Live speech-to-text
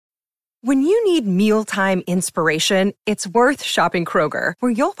When you need mealtime inspiration, it's worth shopping Kroger,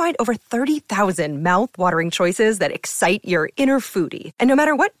 where you'll find over 30,000 mouth-watering choices that excite your inner foodie. And no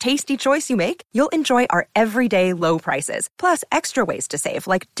matter what tasty choice you make, you'll enjoy our everyday low prices, plus extra ways to save,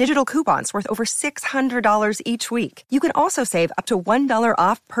 like digital coupons worth over $600 each week. You can also save up to $1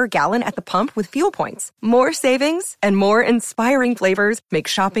 off per gallon at the pump with fuel points. More savings and more inspiring flavors make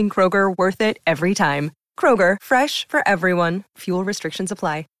shopping Kroger worth it every time. Kroger, fresh for everyone. Fuel restrictions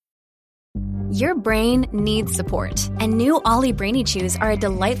apply. Your brain needs support, and new Ollie Brainy Chews are a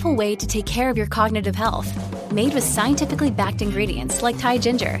delightful way to take care of your cognitive health. Made with scientifically backed ingredients like Thai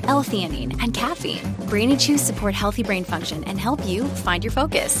ginger, L-theanine, and caffeine, Brainy Chews support healthy brain function and help you find your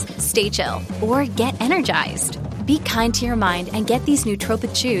focus, stay chill, or get energized. Be kind to your mind and get these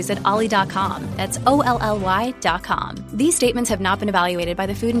nootropic chews at ollie.com. That's OLLY.com. These statements have not been evaluated by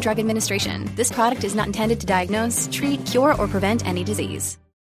the Food and Drug Administration. This product is not intended to diagnose, treat, cure, or prevent any disease.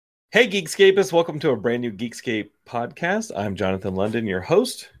 Hey, Geekscapists, welcome to a brand new Geekscape podcast. I'm Jonathan London, your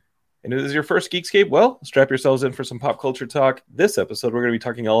host. And if this is your first Geekscape, well, strap yourselves in for some pop culture talk. This episode, we're going to be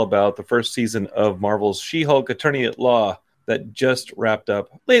talking all about the first season of Marvel's She-Hulk Attorney at Law that just wrapped up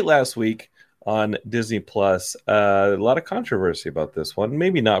late last week on Disney+. A lot of controversy about this one.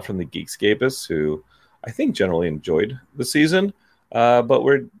 Maybe not from the Geekscapists, who I think generally enjoyed the season. But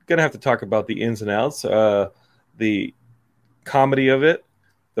we're going to have to talk about the ins and outs, the comedy of it,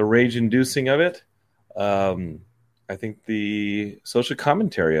 the rage-inducing of it. I think the social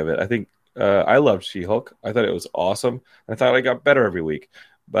commentary of it. I think I loved She-Hulk. I thought it was awesome. I thought it got better every week.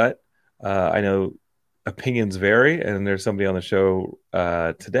 But I know opinions vary, and there's somebody on the show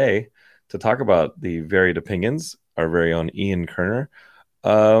today to talk about the varied opinions, our very own Ian Kerner.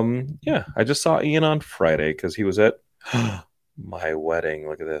 I just saw Ian on Friday because he was at my wedding.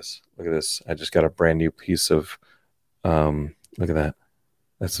 Look at this. Look at this. I just got a brand new piece of, look at that.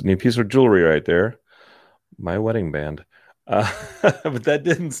 That's a new piece of jewelry right there. My wedding band. But that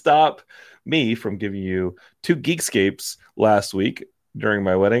didn't stop me from giving you 2 Geekscapes last week during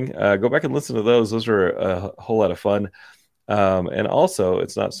my wedding. Go back and listen to those. Those were a whole lot of fun. And also,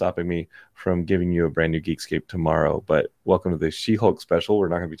 it's not stopping me from giving you a brand new Geekscape tomorrow. But welcome to the She-Hulk special. We're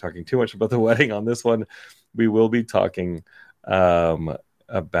not going to be talking too much about the wedding on this one. We will be talking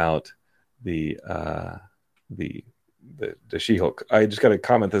about the She-Hulk. I just got a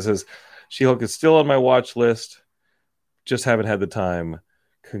comment that says She-Hulk is still on my watch list. Just haven't had the time.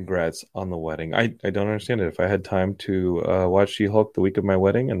 Congrats on the wedding. I don't understand it. If I had time to watch She-Hulk the week of my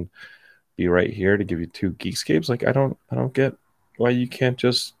wedding and be right here to give you 2 Geekscapes, like I don't get why you can't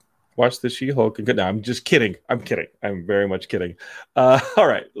just watch the She-Hulk. No, I'm just kidding. I'm kidding. I'm very much kidding. All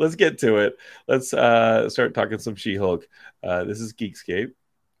right, let's get to it. Let's start talking some She-Hulk. This is Geekscape.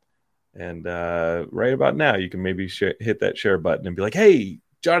 And right about now, you can maybe hit that share button and be like, "Hey,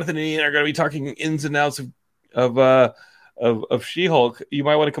 Jonathan and Ian are going to be talking ins and outs of She-Hulk. You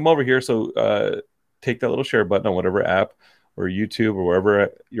might want to come over here." So take that little share button on whatever app or YouTube or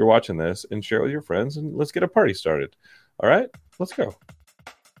wherever you're watching this and share it with your friends, and let's get a party started. All right, let's go.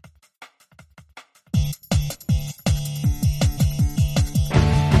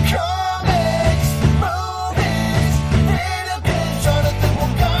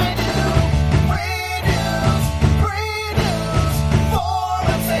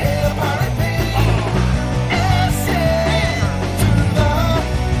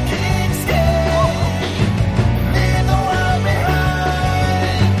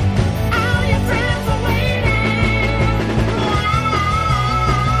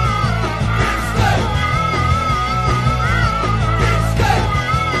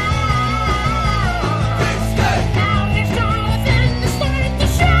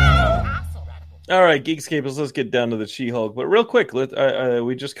 All right, Geekscapists, let's get down to the She-Hulk. But real quick,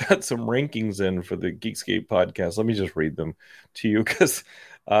 we just got some rankings in for the Geekscape podcast. Let me just read them to you because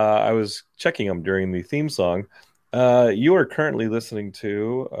I was checking them during the theme song. You are currently listening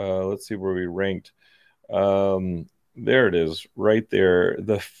to, let's see where we ranked. There it is, right there.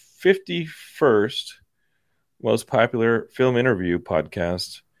 The 51st most popular film interview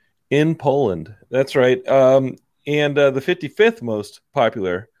podcast in Poland. That's right. And the 55th most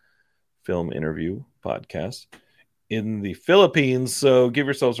popular film interview podcast in the Philippines. So give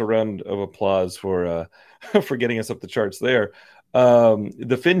yourselves a round of applause for getting us up the charts there.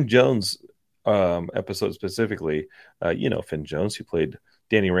 The Finn Jones episode specifically, Finn Jones, who played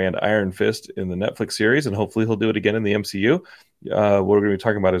Danny Rand Iron Fist in the Netflix series, and hopefully he'll do it again in the MCU. What we're going to be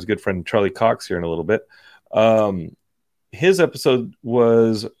talking about his good friend Charlie Cox here in a little bit. His episode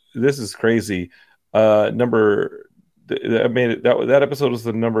was, this is crazy, that episode was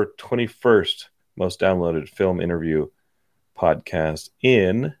the number 21st most downloaded film interview podcast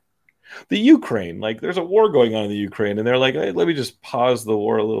in The Ukraine, like there's a war going on in the Ukraine, and they're like, hey, let me just pause the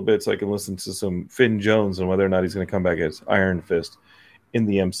war a little bit so I can listen to some Finn Jones and whether or not he's going to come back as Iron Fist in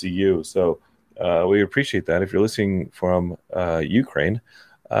the MCU. So we appreciate that. If you're listening from Ukraine,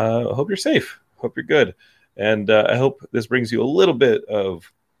 hope you're safe. Hope you're good. And I hope this brings you a little bit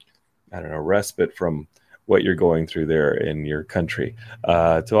of, I don't know, respite from what you're going through there in your country.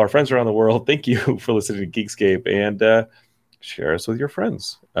 To our friends around the world, thank you for listening to Geekscape, and share us with your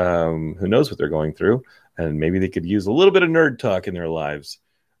friends. Who knows what they're going through, and maybe they could use a little bit of nerd talk in their lives.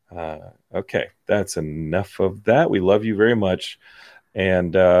 Okay, that's enough of that. We love you very much.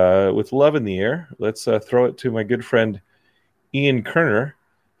 And with love in the air, let's throw it to my good friend Ian Kerner,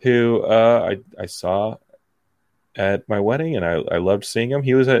 who I saw at my wedding, and I loved seeing him.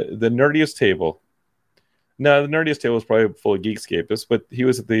 He was at the nerdiest table. No, the nerdiest table was probably full of Geekscapists, but he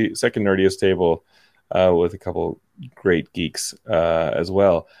was at the second nerdiest table with a couple great geeks as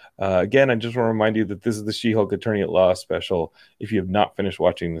well. Again, I just want to remind you that this is the She-Hulk Attorney at Law special. If you have not finished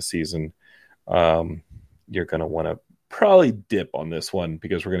watching the season, you're going to want to probably dip on this one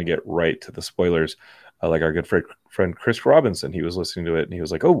because we're going to get right to the spoilers. Like our good friend Chris Robinson, he was listening to it and he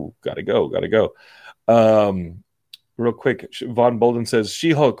was like, oh, gotta go. Real quick, Von Bolden says,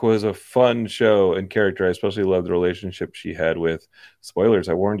 She-Hulk was a fun show and character. I especially loved the relationship she had with, spoilers,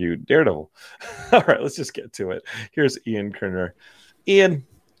 I warned you, Daredevil. All right, let's just get to it. Here's Ian Kerner. Ian,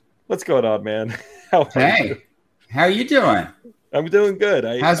 what's going on, man? How are you doing? I'm doing good.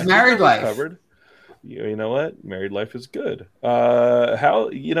 How's married life? Recovered. You know what? Married life is good. How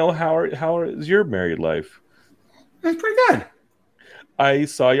is your married life? It's pretty good. I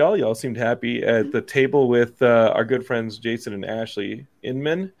saw y'all. Y'all seemed happy at the table with our good friends Jason and Ashley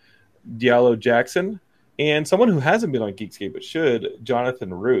Inman, Diallo Jackson, and someone who hasn't been on Geekscape but should,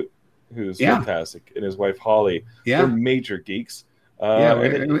 Jonathan Root, who's fantastic, and his wife Holly. Yeah. They're major geeks.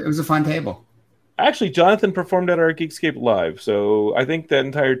 It was a fun table. Actually, Jonathan performed at our Geekscape Live, so I think that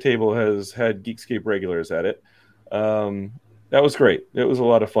entire table has had Geekscape regulars at it. That was great. It was a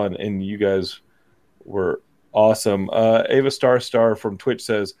lot of fun, and you guys were awesome. Ava Star from Twitch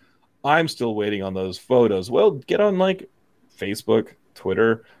says, I'm still waiting on those photos. Well, get on like Facebook,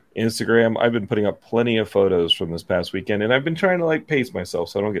 Twitter, Instagram. I've been putting up plenty of photos from this past weekend, and I've been trying to like pace myself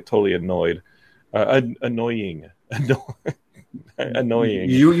so I don't get totally annoying. Annoying.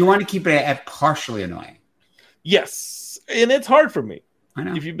 You want to keep it at partially annoying. Yes, and it's hard for me. I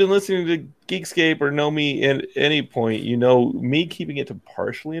know. If you've been listening to Geekscape or know me at any point, you know me keeping it to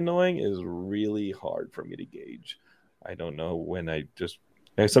partially annoying is really hard for me to gauge. I don't know when I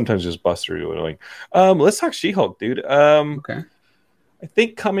sometimes just bust through to annoying. Let's talk She-Hulk, dude. Okay. I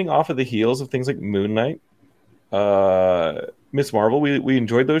think coming off of the heels of things like Moon Knight, Miss Marvel, we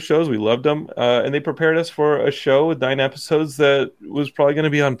enjoyed those shows. We loved them. And they prepared us for a show with 9 episodes that was probably going to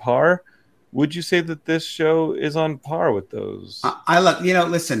be on par. Would you say that this show is on par with those?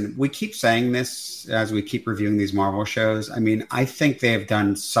 Listen, we keep saying this as we keep reviewing these Marvel shows. I mean, I think they have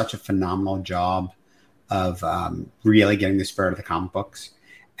done such a phenomenal job of really getting the spirit of the comic books.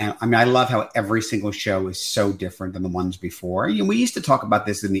 And I mean, I love how every single show is so different than the ones before. You know, we used to talk about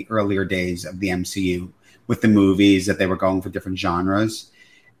this in the earlier days of the MCU with the movies, that they were going for different genres.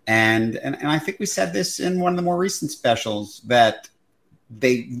 And I think we said this in one of the more recent specials, that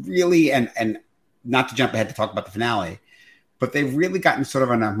they really, and not to jump ahead to talk about the finale, but they've really gotten sort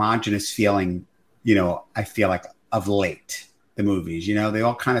of an homogenous feeling, you know, I feel like of late, the movies, you know, they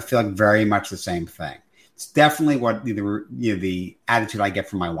all kind of feel like very much the same thing. It's definitely what the attitude I get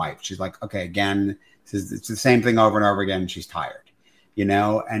from my wife. She's like, okay, again, it's the same thing over and over again. And she's tired, you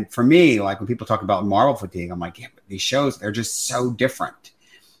know? And for me, like when people talk about Marvel fatigue, I'm like, yeah, but these shows, they're just so different.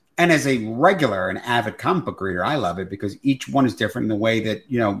 And as a regular and avid comic book reader, I love it because each one is different in the way that,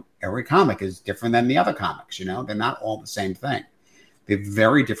 you know, every comic is different than the other comics, you know? They're not all the same thing. They have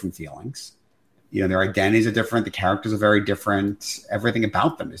very different feelings. You know, their identities are different. The characters are very different. Everything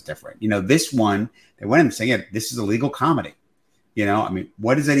about them is different. You know, this one, they went in saying, yeah, this is a legal comedy. You know, I mean,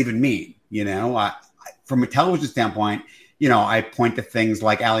 what does that even mean? You know, from a television standpoint, you know, I point to things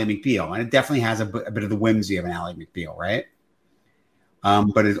like Ally McBeal, and it definitely has a bit of the whimsy of an Ally McBeal, right?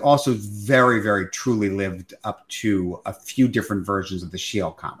 But it also very, very truly lived up to a few different versions of the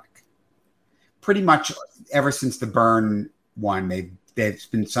She-Hulk comic. Pretty much ever since the Byrne one, there's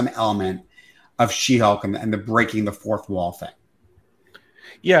been some element of She-Hulk and the breaking the fourth wall thing.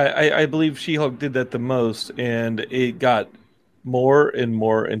 Yeah, I believe She-Hulk did that the most, and it got more and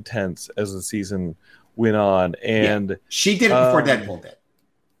more intense as the season went on. And she did it before Deadpool did.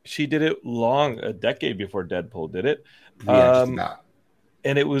 She did it a decade before Deadpool did it. Yeah, just about.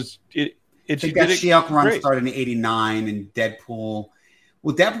 And it was it. I think that She-Hulk run started in '89, and Deadpool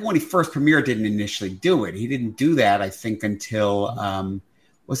Well, Deadpool, when he first premiered, didn't initially do it. He didn't do that, I think, until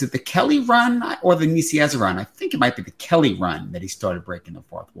was it the Kelly run or the Nicieza run? I think it might be the Kelly run that he started breaking the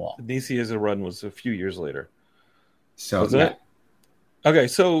fourth wall. The Nicieza run was a few years later. So, wasn't it? Okay,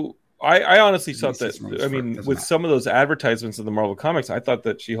 so I honestly thought that, I mean, with some of those advertisements of the Marvel Comics, I thought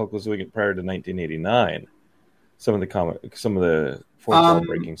that She-Hulk was doing it prior to 1989. Some of the fourth wall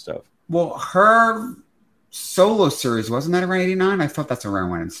breaking stuff. Well, her solo series, wasn't that around 89? I thought that's around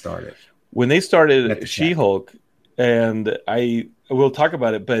when it started. When they started She-Hulk, and I will talk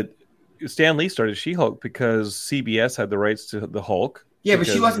about it, but Stan Lee started She-Hulk because CBS had the rights to the Hulk. Yeah, but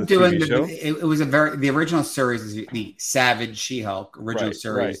she wasn't doing it was the original series, the Savage She-Hulk original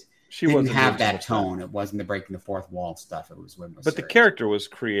series. Right. She didn't have that tone. It wasn't the breaking the fourth wall stuff. It was But series. The character was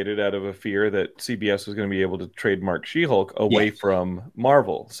created out of a fear that CBS was going to be able to trademark She-Hulk away from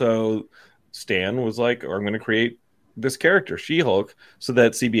Marvel. So Stan was like, I'm going to create this character, She-Hulk, so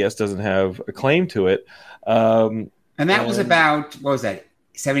that CBS doesn't have a claim to it. And that was about, what was that,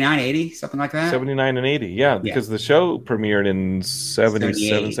 79, 80, something like that? 79 and 80, because the show premiered in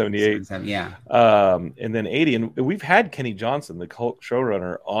 77, 78. Yeah. And then 80. And we've had Kenny Johnson, the Hulk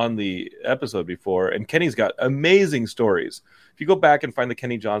showrunner, on the episode before. And Kenny's got amazing stories. If you go back and find the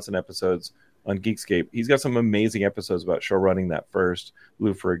Kenny Johnson episodes on Geekscape, he's got some amazing episodes about showrunning that first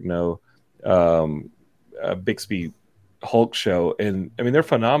Lou Ferrigno, Bixby Hulk show. And, I mean, they're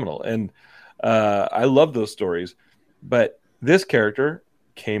phenomenal. And I love those stories. But this character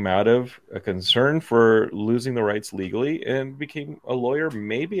came out of a concern for losing the rights legally and became a lawyer,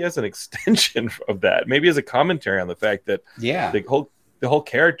 maybe as an extension of that, maybe as a commentary on the fact that the whole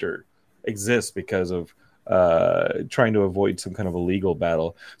character exists because of trying to avoid some kind of a legal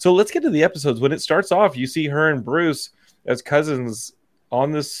battle. So let's get to the episodes. When it starts off, you see her and Bruce as cousins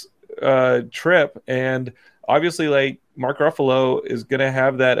on this trip, and obviously, like, Mark Ruffalo is going to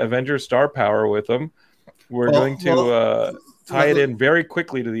have that Avengers star power with him. We're going to tie it in very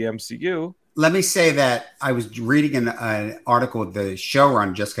quickly to the MCU. Let me say that I was reading an article with the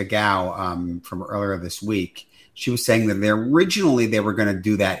showrunner, Jessica Gao, from earlier this week. She was saying that originally they were going to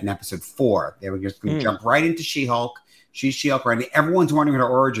do that in episode 4. They were just going to jump right into She-Hulk. She's She-Hulk, right? Everyone's wondering what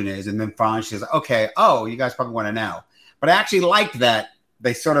her origin is. And then finally she says, okay, you guys probably want to know. But I actually liked that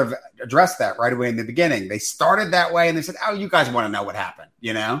they sort of addressed that right away in the beginning. They started that way and they said, you guys want to know what happened,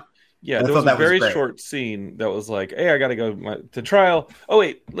 you know? Yeah, there was a very short scene that was like, hey, I got to go to trial. Oh,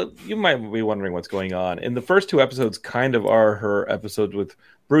 wait, look, you might be wondering what's going on. And the first 2 episodes kind of are her episodes with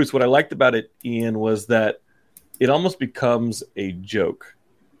Bruce. What I liked about it, Ian, was that it almost becomes a joke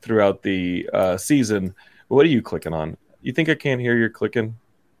throughout the season. What are you clicking on? You think I can't hear you clicking?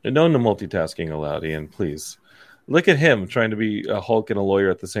 No multitasking allowed, Ian, please. Look at him trying to be a Hulk and a lawyer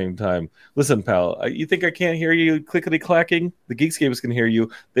at the same time. Listen, pal, you think I can't hear you clickety-clacking? The Geekscapists can hear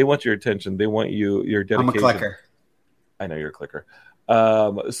you. They want your attention. They want your dedication. I'm a clicker. I know you're a clicker.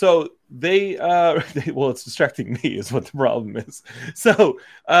 So they well, it's distracting me is what the problem is. So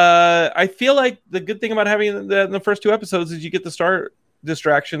I feel like the good thing about having that in the first 2 episodes is you get the start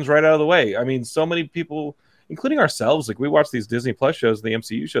distractions right out of the way. I mean, so many people, including ourselves, like we watch these Disney Plus shows, the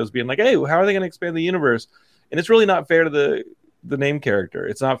MCU shows, being like, hey, how are they going to expand the universe? And it's really not fair to the name character.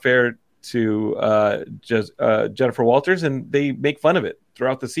 It's not fair to Jennifer Walters, and they make fun of it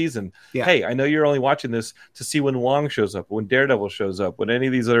throughout the season. Yeah. Hey, I know you're only watching this to see when Wong shows up, when Daredevil shows up, when any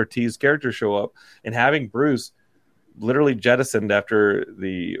of these other teased characters show up, and having Bruce literally jettisoned after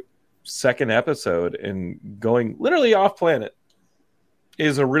the 2nd episode and going literally off planet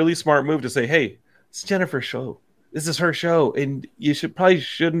is a really smart move to say, hey, it's Jennifer's show. This is her show, and you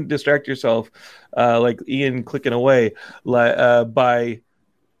shouldn't distract yourself like Ian clicking away by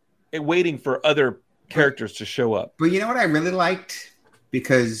waiting for other characters to show up. But you know what I really liked?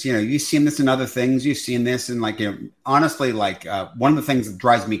 Because, you've seen this in other things. You've seen this in, honestly, one of the things that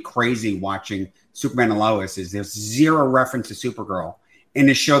drives me crazy watching Superman and Lois is there's 0 reference to Supergirl in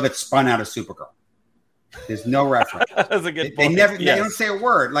a show that's spun out of Supergirl. There's no reference. That's a good point. They don't say a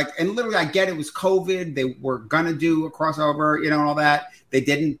word. And literally, I get it was COVID. They were gonna do a crossover, and all that. They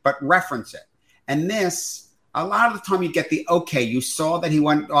didn't, but reference it. And this, a lot of the time, you get you saw that he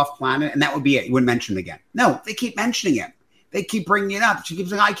went off planet, and that would be it. You wouldn't mention it again. No, they keep mentioning it. They keep bringing it up. She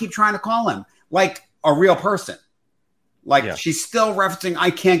keeps saying, "I keep trying to call him like a real person." She's still referencing,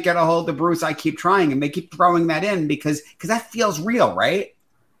 "I can't get a hold of Bruce. I keep trying," and they keep throwing that in because that feels real, right?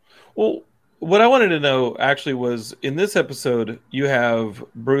 Well. What I wanted to know actually was in this episode, you have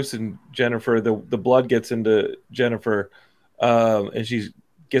Bruce and Jennifer. The blood gets into Jennifer, and she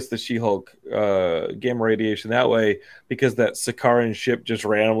gets the She-Hulk gamma radiation that way because that Sakaran ship just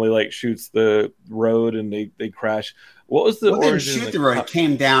randomly shoots the road and they crash. What was the Well, they didn't origin? shoot the road. It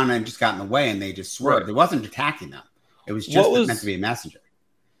came down and just got in the way, and they just swerved. Right. It wasn't attacking them. It was just meant to be a messenger.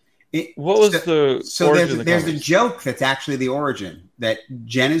 What was the origin? There's a joke that's actually the origin, that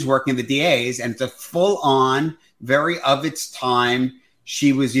Jen is working the DAs, and it's a full-on, very of its time.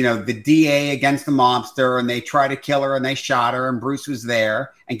 She was, the DA against the mobster, and they tried to kill her, and they shot her, and Bruce was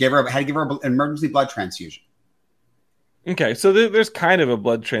there and had to give her an emergency blood transfusion. Okay, so there's kind of a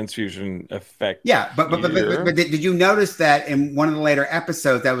blood transfusion effect. Yeah, but did you notice that in one of the later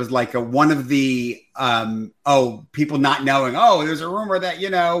episodes that was like one of the people not knowing, there's a rumor that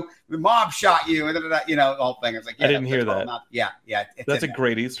the mob shot you, and the whole thing. It's like, I didn't hear that. That's a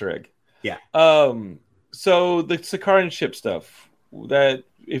great Easter egg. Yeah. So the Sakaran ship stuff, that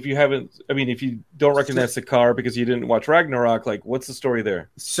if you don't recognize Sakaar because you didn't watch Ragnarok, like what's the story there?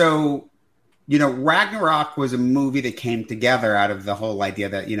 So, Ragnarok was a movie that came together out of the whole idea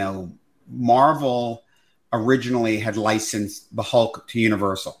that, Marvel originally had licensed the Hulk to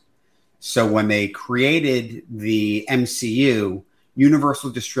Universal. So when they created the MCU, Universal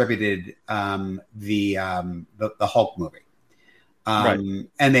distributed the Hulk movie. Right.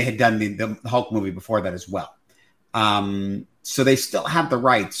 And they had done the Hulk movie before that as well. So they still have the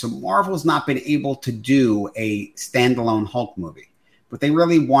rights. So Marvel's not been able to do a standalone Hulk movie. But they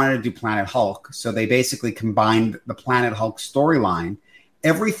really wanted to do Planet Hulk. So they basically combined the Planet Hulk storyline.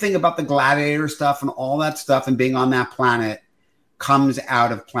 Everything about the Gladiator stuff and all that stuff and being on that planet comes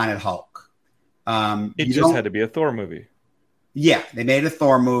out of Planet Hulk. It just had to be a Thor movie. Yeah, they made a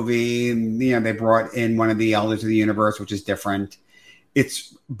Thor movie. They brought in one of the Elders of the Universe, which is different.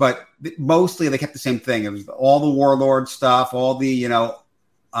 But mostly they kept the same thing. It was all the Warlord stuff, all the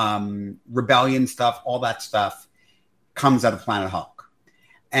rebellion stuff, all that stuff comes out of Planet Hulk.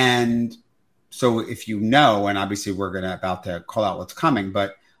 And so if and obviously we're about to call out what's coming,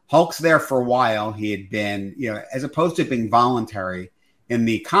 but Hulk's there for a while. He had been, as opposed to being voluntary in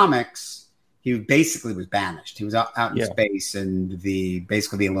the comics, he basically was banished. He was out in space, and the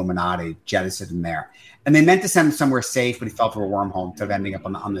Illuminati jettisoned him there. And they meant to send him somewhere safe, but he fell through a wormhole instead of ending up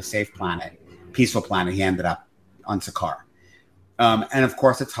on the safe planet, peaceful planet. He ended up on Sakaar. And of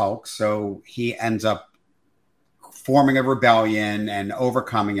course it's Hulk. So he ends up forming a rebellion and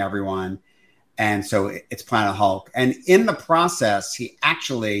overcoming everyone. And so it's Planet Hulk. And in the process, he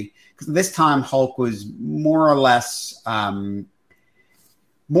actually, because this time Hulk was more or less got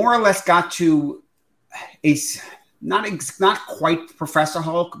to not quite Professor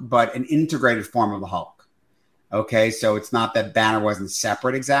Hulk, but an integrated form of the Hulk. Okay, so it's not that Banner wasn't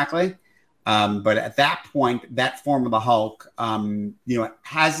separate exactly. But at that point, that form of the Hulk,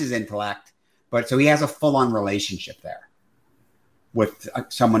 has his intellect. But so he has a full-on relationship there with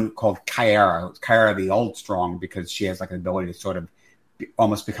someone called Kyra. Kyra the Old Strong, because she has like an ability to sort of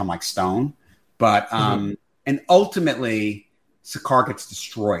almost become like stone. But and ultimately, Sakaar gets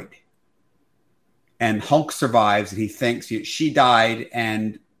destroyed, and Hulk survives. And he thinks she died,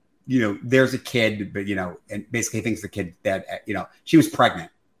 and there's a kid, but and basically he thinks the kid dead. She was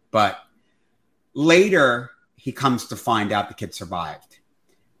pregnant, but later he comes to find out the kid survived.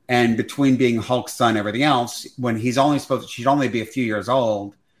 And between being Hulk's son and everything else, when she'd only be a few years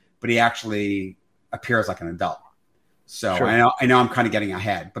old, but he actually appears like an adult. So sure. I know I'm kind of getting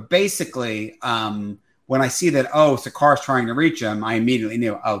ahead. But basically, when I see that, Sakaar's trying to reach him, I immediately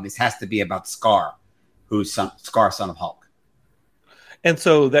knew, this has to be about Skaar, who's Skaar, son of Hulk. And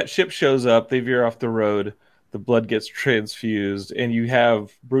so that ship shows up, they veer off the road, the blood gets transfused, and you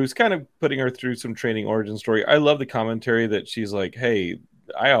have Bruce kind of putting her through some training origin story. I love the commentary that she's like, hey,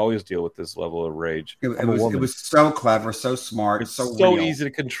 I always deal with this level of rage. It was so clever, so smart, it's so easy to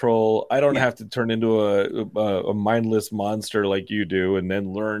control. I don't have to turn into a mindless monster like you do, and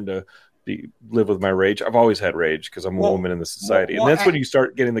then learn to live with my rage. I've always had rage because I'm a woman in the society, and that's when you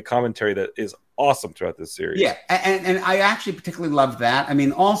start getting the commentary that is awesome throughout this series. Yeah, and I actually particularly love that. I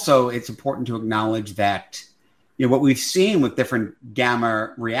mean, also it's important to acknowledge that what we've seen with different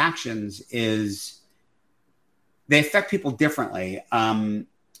gamma reactions is they affect people differently.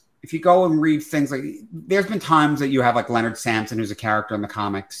 If you go and read things like, there's been times that you have like Leonard Samson, who's a character in the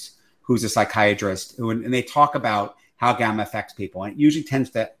comics, who's a psychiatrist, and they talk about how gamma affects people. And it usually tends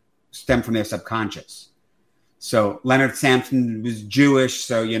to stem from their subconscious. So Leonard Samson was Jewish,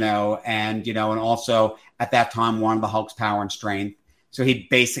 and also at that time wanted the Hulk's power and strength. So he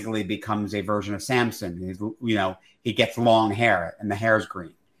basically becomes a version of Samson. He gets long hair and the hair's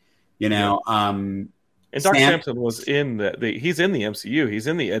green, And Dr. Samson was he's in the MCU. He's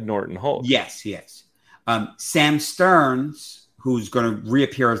in the Ed Norton Hulk. Yes, he is. Sam Stearns, who's going to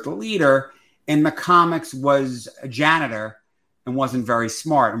reappear as the leader, in the comics was a janitor and wasn't very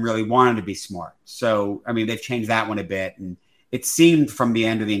smart and really wanted to be smart. So, I mean, they've changed that one a bit. And it seemed from the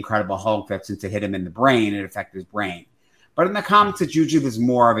end of The Incredible Hulk that since it hit him in the brain, it affected his brain. But in the comics, it's usually there's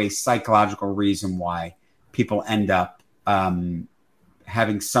more of a psychological reason why people end up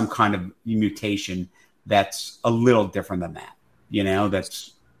having some kind of mutation that's a little different than that. You know,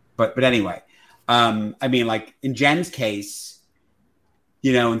 but anyway, I mean, like in Jen's case,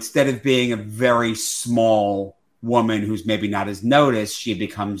 you know, instead of being a very small woman who's maybe not as noticed, she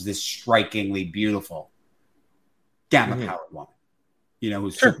becomes this strikingly beautiful gamma-powered woman, you know,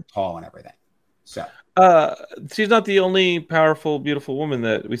 who's super tall and everything. So she's not the only powerful, beautiful woman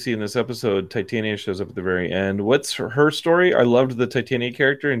that we see in this episode. Titania shows up at the very end. What's her story? I loved the Titania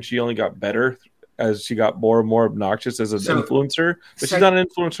character, and she only got better as she got more and more obnoxious as an influencer. But she's not an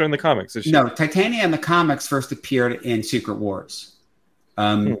influencer in the comics, is she? No, Titania in the comics first appeared in Secret Wars.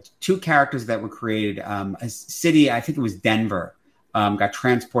 Two characters that were created. A city, I think it was Denver, got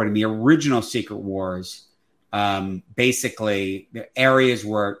transported in the original Secret Wars. Basically, the areas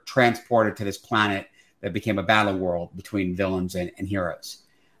were transported to this planet that became a battle world between villains and heroes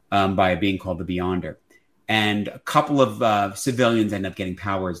by a being called the Beyonder. And a couple of civilians end up getting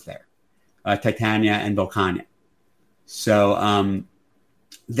powers there, Titania and Vulcania. So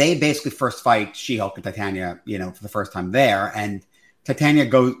they basically first fight She-Hulk and Titania, you know, for the first time there. And Titania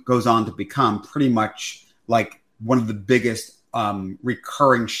goes on to become pretty much like one of the biggest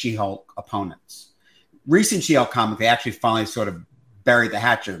recurring She-Hulk opponents. Recent She-Hulk comic, they actually finally sort of buried the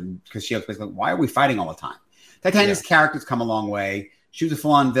hatchet because She-Hulk's basically like, why are we fighting all the time? Titania's character's come a long way. She was a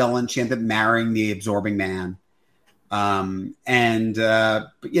full-on villain. She ended up marrying the Absorbing Man. But,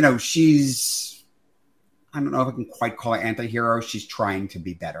 you know, she's, I don't know if I can quite call her anti-hero. She's trying to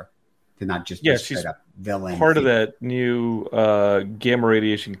be better, to not just be straight up villain. Part of that new gamma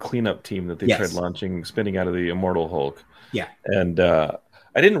radiation cleanup team that they tried launching, spinning out of the Immortal Hulk. Yeah. And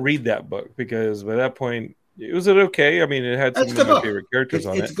I didn't read that book because by that point, was it okay? I mean, it had some of my favorite characters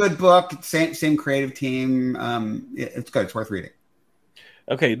on it. It's a good book. Same creative team. It's good. It's worth reading.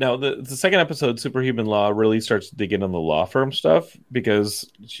 Okay, now the second episode, Superhuman Law, really starts to dig in on the law firm stuff because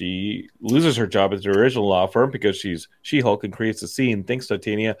she loses her job at the original law firm because she's She-Hulk and creates a scene, thanks to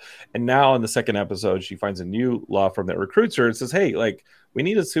Titania. And now in the second episode, she finds a new law firm that recruits her and says, hey, like, we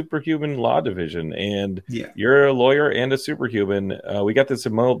need a superhuman law division, and you're a lawyer and a superhuman. We got this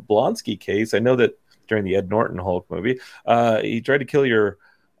Emil Blonsky case. I know that during the Ed Norton Hulk movie, he tried to kill your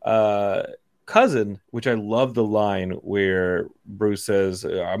cousin, which I love the line where Bruce says,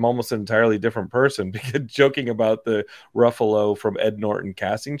 I'm almost an entirely different person, because joking about the Ruffalo from Ed Norton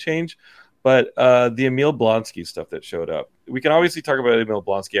casting change. But the Emil Blonsky stuff that showed up, we can obviously talk about Emil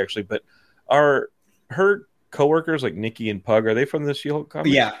Blonsky actually, but are her coworkers like Nikki and Pug, are they from the She-Hulk comics?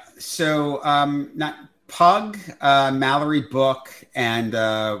 Yeah. So not Pug, Mallory Book, and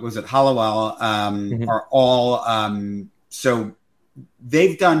was it Hollowell are all so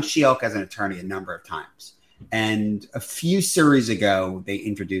they've done She-Hulk as an attorney a number of times. And a few series ago, they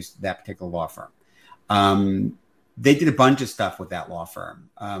introduced that particular law firm. They did a bunch of stuff with that law firm,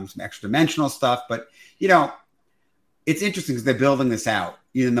 some extra dimensional stuff. But, you know, it's interesting because they're building this out.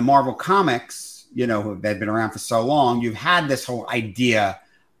 In the Marvel Comics, you know, they've been around for so long, you've had this whole idea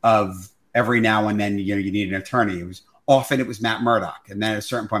of every now and then, you know, you need an attorney. It was Matt Murdock. And then at a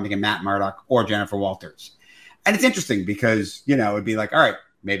certain point, became Matt Murdock or Jennifer Walters. And it's interesting because, you know, it'd be like, all right,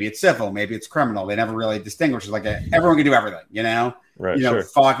 maybe it's civil, maybe it's criminal. They never really distinguish. It's like everyone can do everything, you know? Right, you know,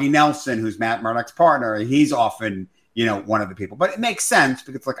 Foggy Nelson, who's Matt Murdock's partner, he's often, you know, one of the people. But it makes sense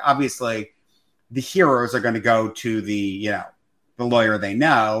because, like, obviously the heroes are going to go to the, you know, the lawyer they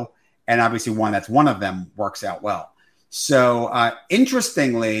know. And obviously one that's one of them works out well. So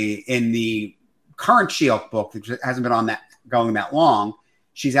interestingly, in the current She-Hulk book, which hasn't been going that long,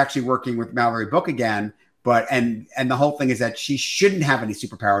 she's actually working with Mallory Book again. But and the whole thing is that she shouldn't have any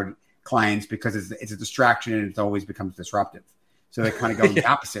superpowered clients because it's a distraction and it always becomes disruptive. So they kind of go the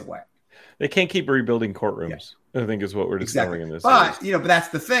opposite way. They can't keep rebuilding courtrooms, I think is what we're discovering in this. But series. You know, but that's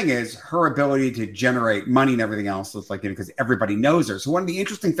the thing is her ability to generate money and everything else. It's like, you know, because everybody knows her. So one of the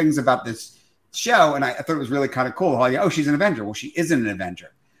interesting things about this show, and I thought it was really kind of cool, how she's an Avenger. Well, she isn't an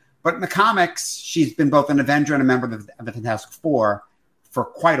Avenger, but in the comics, she's been both an Avenger and a member of the Fantastic Four for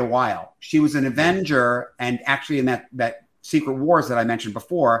quite a while. She was an Avenger, and actually in that Secret Wars that I mentioned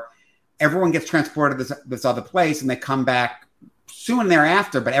before, everyone gets transported to this other place, and they come back soon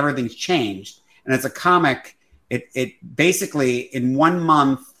thereafter, but everything's changed. And as a comic, it basically, in 1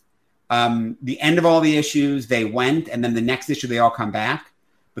 month, the end of all the issues, they went, and then the next issue, they all come back.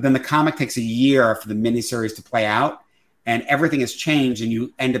 But then the comic takes a year for the miniseries to play out, and everything has changed, and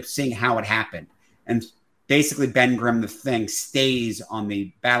you end up seeing how it happened. And basically Ben Grimm, the Thing, stays on the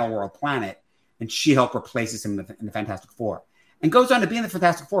Battle World planet, and She-Hulk replaces him in the Fantastic Four, and goes on to be in the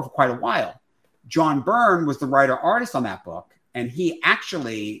Fantastic Four for quite a while. John Byrne was the writer-artist on that book, and he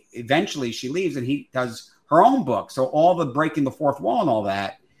actually, eventually she leaves, and he does her own book. So all the breaking the fourth wall and all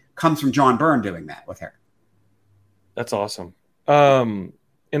that comes from John Byrne doing that with her. That's awesome. And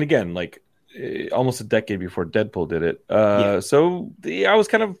again, like almost a decade before Deadpool did it. So I was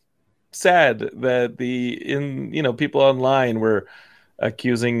kind of sad that people online were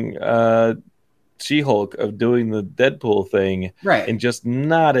accusing She-Hulk of doing the Deadpool thing, right, and just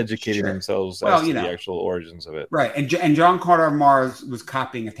not educating themselves as to the actual origins of it. Right, and John Carter of Mars was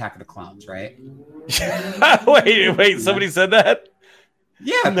copying Attack of the Clones, right? wait, somebody said that?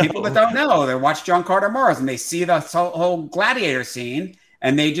 Yeah, no. People that don't know, they watch John Carter of Mars and they see the whole gladiator scene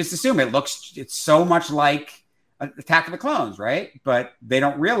and they just assume it's so much like Attack of the Clones, right? But they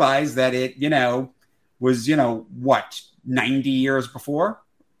don't realize that it, was, 90 years before?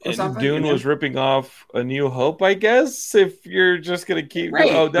 And Dune was ripping off A New Hope, I guess, if you're just going to keep...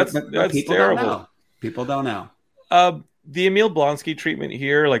 Right. Oh, that's people terrible. Don't know. People don't know. The Emil Blonsky treatment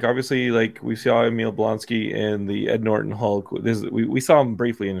here, like obviously, like we saw Emil Blonsky in the Ed Norton Hulk. We saw him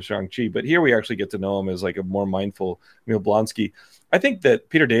briefly in Shang-Chi, but here we actually get to know him as like a more mindful Emil Blonsky. I think that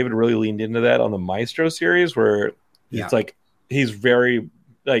Peter David really leaned into that on the Maestro series, where it's like he's very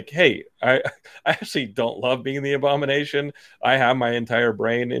like, hey, I actually don't love being the Abomination. I have my entire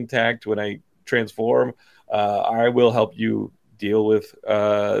brain intact when I transform. I will help you deal with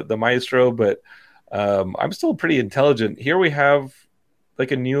the Maestro, but I'm still pretty intelligent. Here we have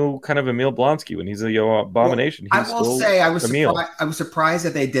like a new kind of Emil Blonsky when he's the Abomination. Well, I will say I was surprised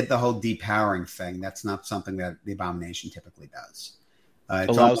that they did the whole depowering thing. That's not something that the Abomination typically does.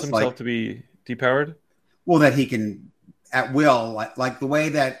 Allows himself to be depowered? Well, that he can at will, like the way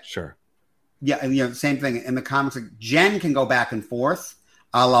that... Sure. Yeah, same thing. In the comics, like Jen can go back and forth,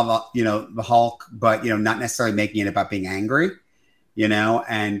 a la, the Hulk, but, not necessarily making it about being angry.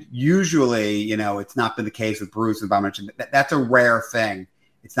 And usually, it's not been the case with Bruce and Abomination. That's a rare thing.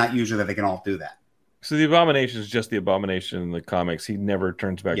 It's not usually that they can all do that. So the Abomination is just the Abomination in the comics. He never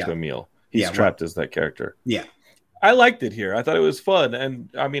turns back to Emil. He's trapped as that character. Yeah. I liked it here. I thought it was fun.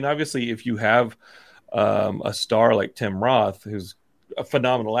 And I mean, obviously, if you have a star like Tim Roth, who's a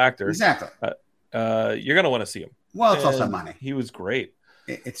phenomenal actor, exactly, you're going to want to see him. Well, it's also money. He was great.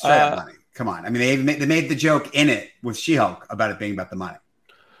 It's straight up money. Come on. I mean, they made the joke in it with She-Hulk about it being about the money.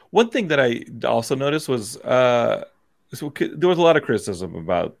 One thing that I also noticed was there was a lot of criticism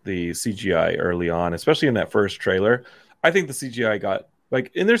about the CGI early on, especially in that first trailer. I think the CGI got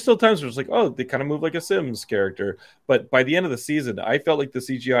and there's still times where it's like, oh, they kind of move like a Sims character. But by the end of the season, I felt like the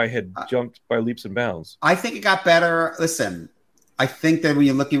CGI had jumped by leaps and bounds. I think it got better. Listen, I think that when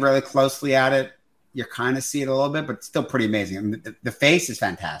you're looking really closely at it, you kind of see it a little bit, but it's still pretty amazing. I mean, the face is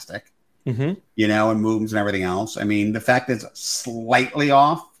fantastic. Mm-hmm. And moves and everything else. I mean, the fact that it's slightly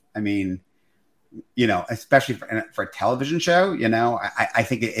off, I mean, especially for a television show, I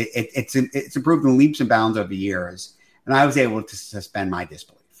think it's improved in leaps and bounds over the years. And I was able to suspend my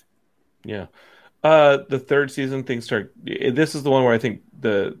disbelief. Yeah. The third season, things start. This is the one where I think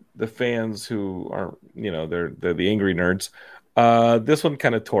the fans who are, they're the angry nerds. This one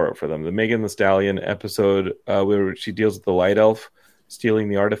kind of tore it for them. The Megan Thee Stallion episode where she deals with the Light Elf stealing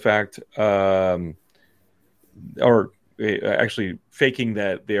the artifact, or actually faking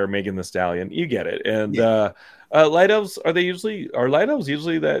that they are Megan Thee Stallion. You get it. And Light Elves, are Light Elves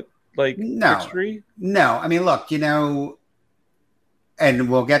usually that trickstery? No. I mean, look, and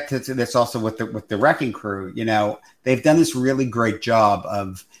we'll get to this also with the Wrecking Crew. They've done this really great job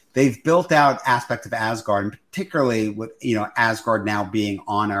of they've built out aspects of Asgard, and particularly with Asgard now being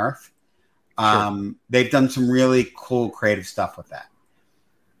on Earth. Sure. They've done some really cool creative stuff with that.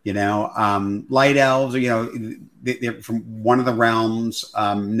 Light elves, they're from one of the realms.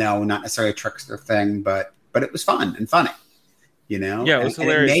 No, not necessarily a trickster thing, but it was fun and funny. Yeah, it was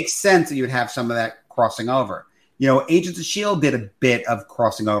hilarious. And it makes sense that you would have some of that crossing over. Agents of S.H.I.E.L.D. did a bit of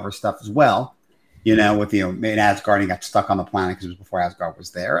crossing over stuff as well. With in Asgard, he got stuck on the planet because it was before Asgard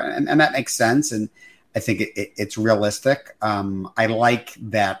was there, and that makes sense. And I think it's realistic. I like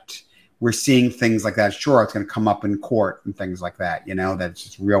that. We're seeing things like that. Sure, it's going to come up in court and things like that, that it's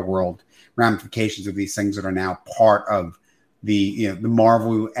just real world ramifications of these things that are now part of the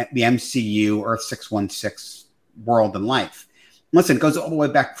Marvel, the MCU, Earth 616 world and life. Listen, it goes all the way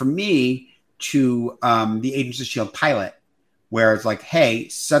back for me to the Agents of S.H.I.E.L.D. pilot, where it's like, hey,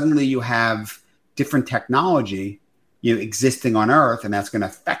 suddenly you have different technology, existing on Earth, and that's going to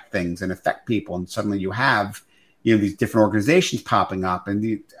affect things and affect people. And suddenly you have, these different organizations popping up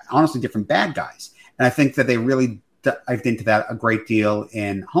and honestly different bad guys. And I think that they really dived into that a great deal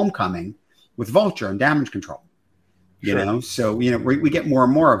in Homecoming with Vulture and Damage Control. You know, so we get more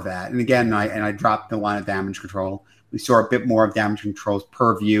and more of that. And again, I dropped the line of Damage Control. We saw a bit more of Damage Control's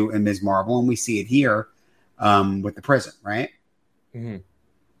purview in Ms. Marvel, and we see it here with the prison, right? Mm-hmm.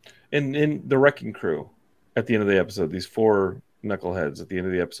 And in the Wrecking Crew, at the end of the episode, these 4 knuckleheads at the end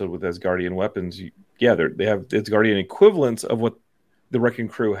of the episode with Asgardian weapons, they have Asgardian equivalents of what the Wrecking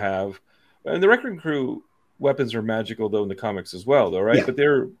Crew have, and the Wrecking Crew weapons are magical though in the comics as well, though, right? Yeah. But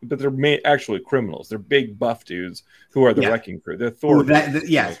they're actually criminals. They're big buff dudes who are the Wrecking Crew. They're Thor.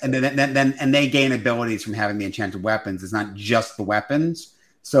 Yes, and then they gain abilities from having the enchanted weapons. It's not just the weapons,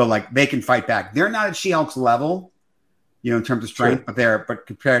 so like they can fight back. They're not at She-Hulk's level, in terms of strength, but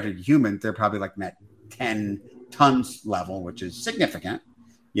compared to humans, they're probably like at 10 tons level, which is significant,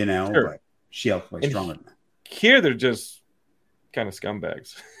 But She-Hulk's way stronger than that. Here, they're just kind of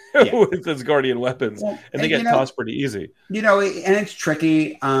scumbags. With Asgardian weapons, and they get tossed pretty easy. And it's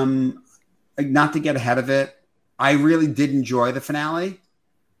tricky. Not to get ahead of it, I really did enjoy the finale.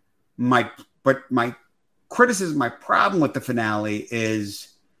 My criticism, my problem with the finale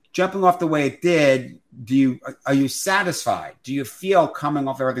is jumping off the way it did. Are you satisfied? Do you feel, coming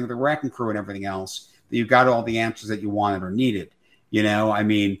off everything with the Wrecking Crew and everything else, that you got all the answers that you wanted or needed? I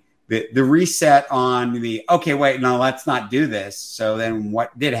mean. The reset on okay, wait, no, let's not do this. So then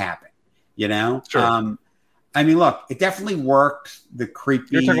what did happen? Sure. I mean, look, it definitely worked. The creepy.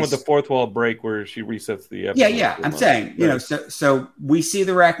 You're talking about the fourth wall break where she resets the episode. Yeah. I'm saying, so we see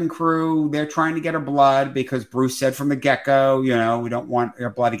the Wrecking Crew. They're trying to get her blood because Bruce said from the get-go, we don't want her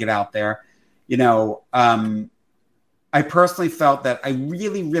blood to get out there. I personally felt that I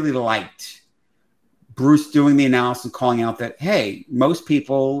really, really liked Bruce doing the analysis and calling out that, hey, most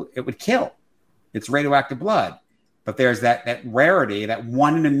people it would kill. It's radioactive blood. But there's that rarity, that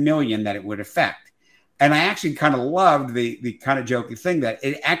 1 in a million that it would affect. And I actually kind of loved the kind of joking thing that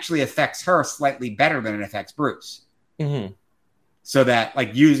it actually affects her slightly better than it affects Bruce. Mm-hmm. So that,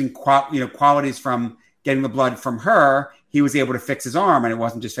 like, using qualities from getting the blood from her, he was able to fix his arm, and it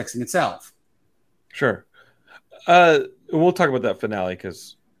wasn't just fixing itself. Sure. We'll talk about that finale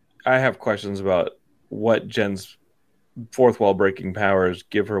because I have questions about what Jen's fourth wall breaking powers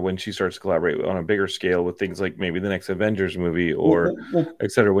give her when she starts to collaborate on a bigger scale with things like maybe the next Avengers movie or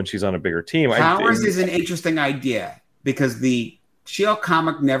et cetera, when she's on a bigger team. Powers is an interesting idea because the She-Hulk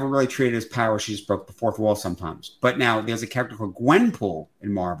comic never really treated as power. She just broke the fourth wall sometimes. But now there's a character called Gwenpool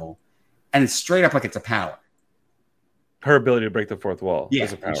in Marvel, and it's straight up like it's a power. Her ability to break the fourth wall. Yeah,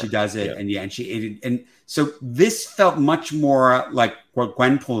 is a power. And she does it. Yeah. And so this felt much more like what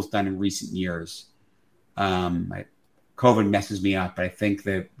Gwenpool's done in recent years. COVID messes me up, but I think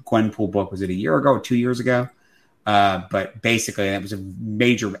the Gwenpool book, was it a year ago or 2 years ago? But basically, that was a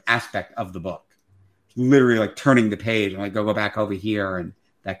major aspect of the book. Literally, like turning the page and like go back over here and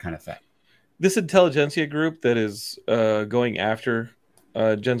that kind of thing. This intelligentsia group that is going after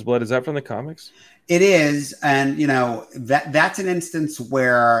Jen's blood, is that from the comics? It is, and that's an instance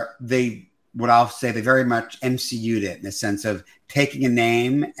where they very much MCU'd it in the sense of taking a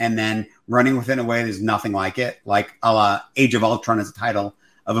name and then running with it in a way there's nothing like it, like a la Age of Ultron as a title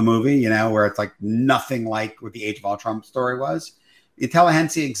of a movie, where it's like nothing like what the Age of Ultron story was. The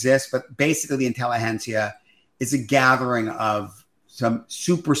Intelligentsia exists, but basically the Intelligentsia is a gathering of some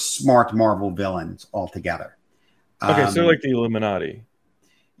super smart Marvel villains all together. Okay, so like the Illuminati.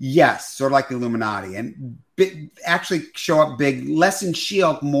 Yes, sort of like the Illuminati, and actually show up big, less in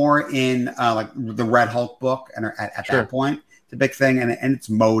She-Hulk, more in like the Red Hulk book, and at Sure. that point, it's a big thing, and it's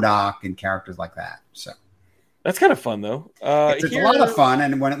MODOK and characters like that. So That's kind of fun, though. it's a lot of fun,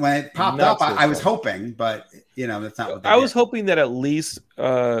 and when it popped up, I was hoping, but that's not what they I did. was hoping that at least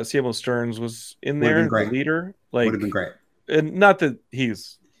CMO Stearns was in Would've there, been great. the leader. Would have been great. And not that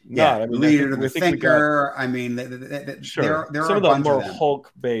he's not. I mean, leader, I the think we thinker. I mean, Sure. there Some are of a the bunch more of them.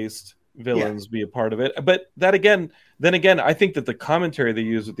 Hulk-based villains be a part of it. But then again, I think that the commentary they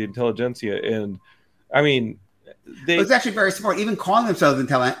use with the Intelligentsia, and I mean, It's actually very smart. Even calling themselves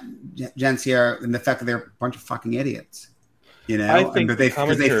Intelligentsia and the fact that they're a bunch of fucking idiots. I think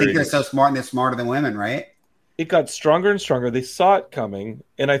because they think they're so smart and they're smarter than women, right? It got stronger and stronger. They saw it coming,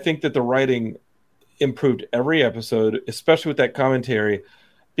 and I think that the writing improved every episode, especially with that commentary,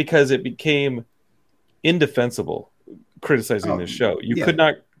 because it became indefensible criticizing this show. You could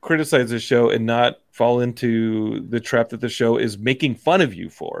not criticize this show and not fall into the trap that the show is making fun of you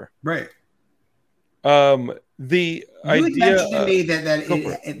for. Right. The idea mentioned to me that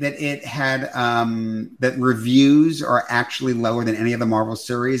it had that reviews are actually lower than any of the Marvel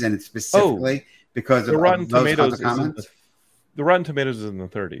series, and it's specifically because the of Rotten those Tomatoes kinds of comments. The Rotten Tomatoes is in the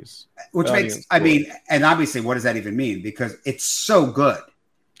 30s. Which makes, I mean, and obviously, what does that even mean? Because it's so good.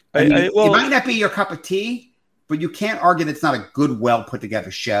 I mean, it might not be your cup of tea, but you can't argue that it's not a good, well put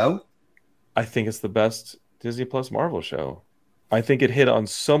together show. I think it's the best Disney Plus Marvel show. I think it hit on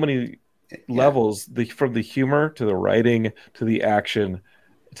so many levels, from the humor to the writing to the action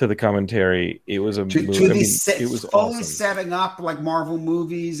to the commentary. It was a movie. It was fully awesome. Setting up like Marvel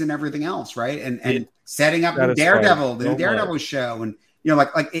movies and everything else, right? And setting up Daredevil, the Daredevil show, and like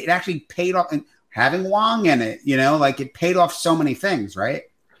it actually paid off. And having Wong in it, like it paid off so many things, right?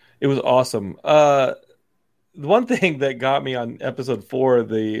 It was awesome. The one thing that got me on episode 4,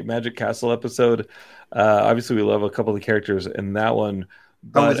 the Magic Castle episode, obviously we love a couple of the characters in that one.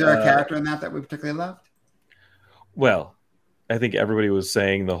 But, was there a character in that we particularly loved? Well, I think everybody was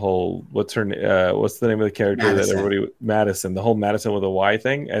saying the whole, what's the name of the character Madison, the whole Madison with a Y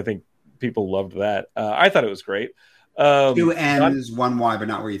thing. I think people loved that. I thought it was great. 2 N's, 1 Y, but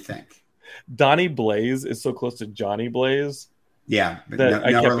not where you think. Donnie Blaze is so close to Johnny Blaze. Yeah, but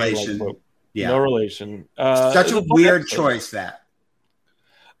no relation. No relation. Such a weird choice that.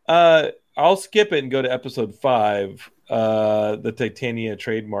 I'll skip it and go to episode 5, the Titania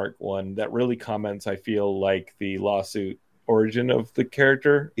trademark one that really comments, I feel, like the lawsuit origin of the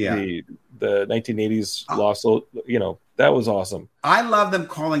character. Yeah. The 1980s lawsuit, that was awesome. I love them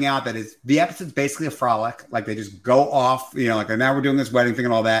calling out that the episode's basically a frolic. Like they just go off, like now we're doing this wedding thing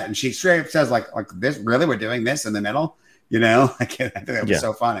and all that. And she straight up says like this, really, we're doing this in the middle? I think that was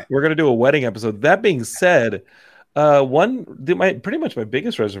so funny. We're going to do a wedding episode. That being said, pretty much my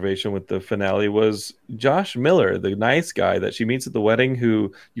biggest reservation with the finale was Josh Miller, the nice guy that she meets at the wedding,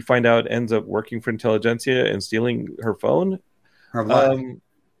 who you find out ends up working for Intelligentsia and stealing her phone, her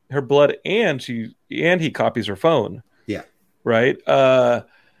blood, and he copies her phone. Yeah, right.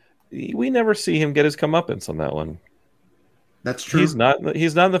 We never see him get his comeuppance on that one. That's true. He's not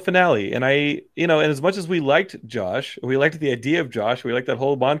in the finale. And and as much as we liked Josh, we liked the idea of Josh, we liked that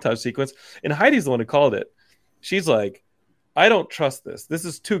whole montage sequence, and Heidi's the one who called it. She's like, I don't trust this. This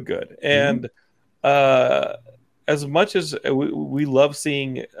is too good. And as much as we love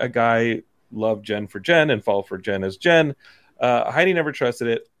seeing a guy love Jen for Jen and fall for Jen as Jen, Heidi never trusted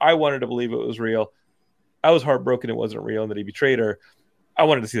it. I wanted to believe it was real. I was heartbroken it wasn't real and that he betrayed her. I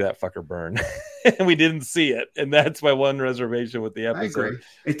wanted to see that fucker burn, and we didn't see it. And that's my one reservation with the episode. I agree.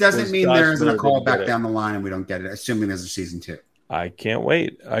 It doesn't mean there isn't a call back down the line and we don't get it, assuming there's a season 2. I can't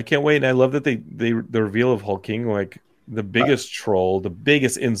wait. And I love that the reveal of Hulking, like the biggest troll, the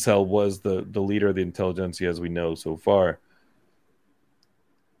biggest incel was the leader of the Intelligentsia as we know so far.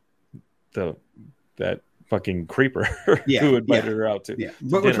 That fucking creeper who invited her out to. Yeah,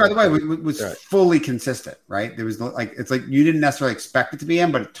 which by the way was fully consistent, right? There was it's like you didn't necessarily expect it to be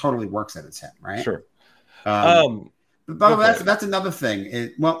him, but it totally works that it's him, right? Sure. But by the way, that's another thing.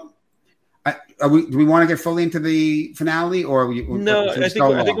 Do we want to get fully into the finale, or no? I think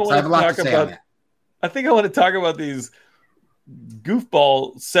I want to talk about these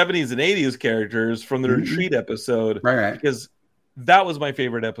goofball 70s and 80s characters from the retreat episode, right? Because that was my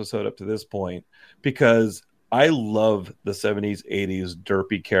favorite episode up to this point, because I love the 70s, 80s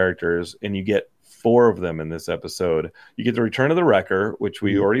derpy characters, and you get 4 of them in this episode. You get the Return of the Wrecker, which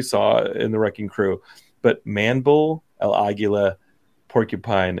we already saw in the Wrecking Crew, but Manbull, El Aguila,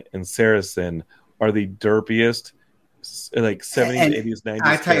 Porcupine, and Saracen are the derpiest, like 70s, 80s, 90s.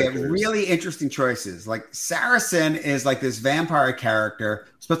 I tell you, really interesting choices. Like Saracen is like this vampire character,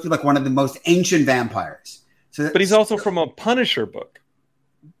 supposed to be like one of the most ancient vampires. But he's also from a Punisher book.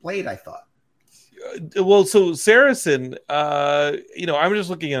 Blade, I thought. Well, so Saracen, I'm just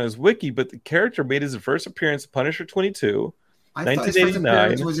looking at his wiki, but the character made his first appearance in Punisher 22, I 1989. Thought his first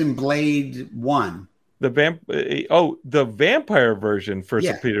appearance was in Blade 1. The vampire version first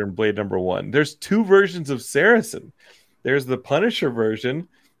appeared in Blade number 1. There's 2 versions of Saracen. There's the Punisher version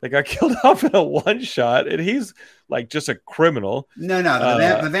that got killed off in a one-shot, and he's like just a criminal. No,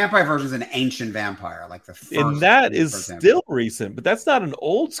 the vampire version is an ancient vampire, like the first. And that is still recent, but that's not an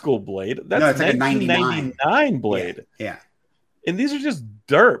old school Blade. That's it's like 1999 Blade. Yeah. And these are just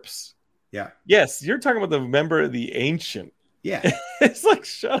derps. Yeah. Yes, you're talking about the member of the Ancient. Yeah. It's like,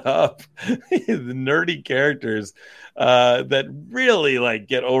 shut up. The nerdy characters that really like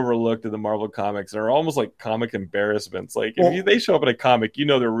get overlooked in the Marvel comics and are almost like comic embarrassments. Like if they show up in a comic,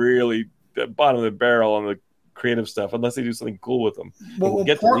 they're really the bottom of the barrel on the creative stuff, unless they do something cool with them. Well,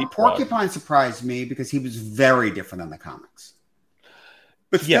 Porcupine surprised me because he was very different than the comics.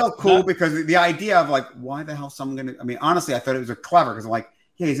 But still cool because the idea of like, why the hell someone going to, honestly, I thought it was clever because I'm like,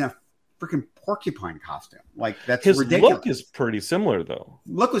 he's in a freaking porcupine costume. Like, that's His ridiculous. look is pretty similar, though.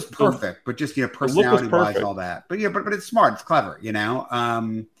 Look was perfect, but just, personality wise, all that. But but it's smart, it's clever,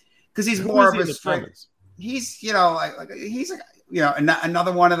 because he's more of a straight. He's he's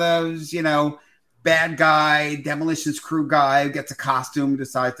another one of those bad guy, Demolition's crew guy who gets a costume,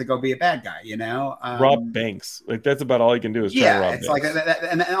 decides to go be a bad guy. Rob Banks, like that's about all he can do is try to rob it's Banks. like that,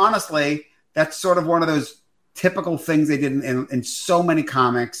 and honestly, that's sort of one of those typical things they did in so many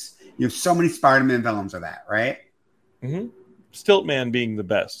comics. So many Spider-Man villains are that, right? Mm-hmm. Stiltman being the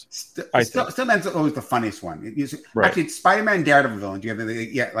best. Stiltman's always the funniest one. Right. Actually, Spider-Man and Daredevil villains. You have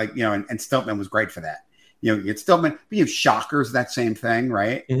and Stiltman was great for that. You get Stiltman, but you have Shocker's that same thing,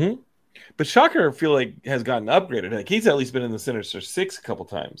 right? Mm-hmm. But Shocker, I feel like, has gotten upgraded. Like, he's at least been in the Sinister Six a couple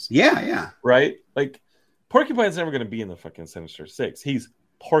times. Yeah. Right? Like, Porcupine's never going to be in the fucking Sinister Six. He's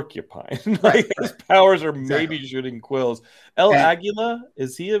Porcupine. Like, his powers are maybe shooting quills. Aguila,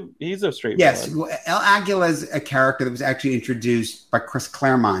 he's a straight villain. Well, El Aguila is a character that was actually introduced by Chris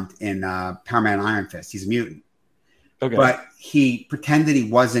Claremont in Power Man Iron Fist. He's a mutant. Okay. But he pretended he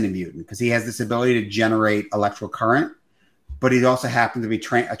wasn't a mutant because he has this ability to generate electrical current. But he also happened to be a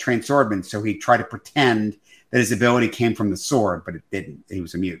trained swordman, so he tried to pretend that his ability came from the sword, but it didn't. He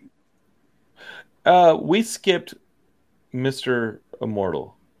was a mutant. We skipped Mr.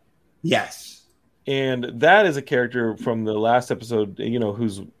 Immortal. Yes. And that is a character from the last episode,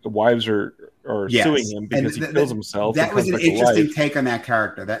 whose wives are suing him because he kills himself. That was an interesting take on that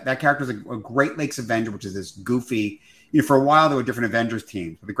character. That character is a Great Lakes Avenger, which is this goofy. For a while, there were different Avengers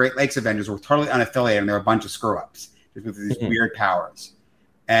teams, but the Great Lakes Avengers were totally unaffiliated, and they were a bunch of screw-ups with these weird powers.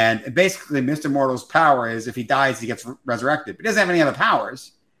 And basically, Mr. Immortal's power is if he dies, he gets resurrected. But he doesn't have any other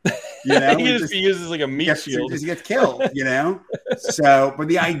powers. He uses like a meat shield. He gets killed, So, but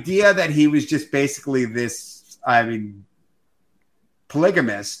the idea that he was just basically this,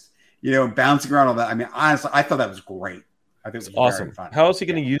 polygamist, bouncing around all that. Honestly, I thought that was great. I think it was awesome. Very fun. How else are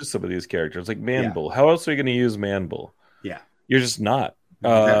you going to use some of these characters? Like Man-Bull. How else are you going to use Man-Bull? Yeah. You're just not.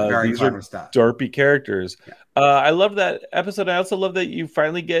 Very these are stuff. derpy characters. Yeah. I love that episode. I also love that you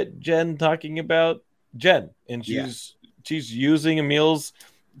finally get Jen talking about Jen, and she's using Emil's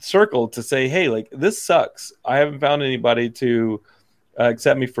circle to say, hey, like, this sucks. I haven't found anybody to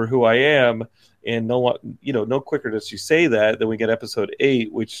accept me for who I am. And no quicker does she say that than we get episode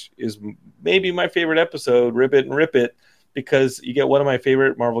 8, which is maybe my favorite episode, Rip It and Rip It, because you get one of my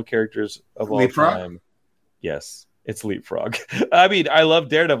favorite Marvel characters of all time. Yes, it's Leapfrog. I love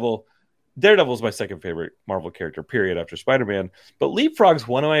Daredevil. Daredevil's my second favorite Marvel character, period, after Spider-Man. But Leapfrog's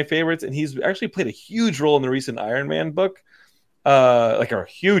one of my favorites, and he's actually played a huge role in the recent Iron Man book. A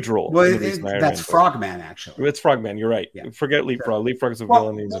huge role. Well, that's Frogman, actually. It's Frogman. You're right. Yeah. Forget Leapfrog. Leapfrog's a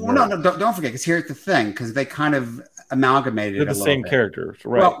villain. No, don't forget, because here's the thing, because they kind of amalgamated. They're the same characters,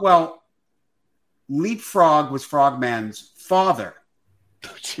 right? Well, Leapfrog was Frogman's father.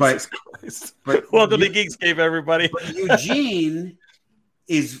 Jesus Christ! But welcome to Geekscape, everybody. But Eugene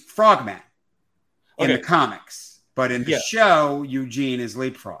is Frogman in the comics, but in the show, Eugene is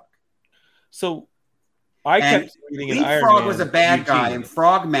Leapfrog. So. I kept reading in Iron Man. Leapfrog was a bad guy, and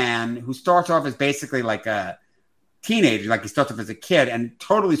Frogman, who starts off as basically like a teenager, like he starts off as a kid and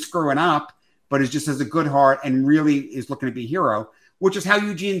totally screwing up, but is just has a good heart and really is looking to be a hero, which is how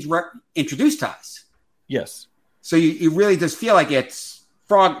Eugene's introduced to us. Yes. So you really just feel like it's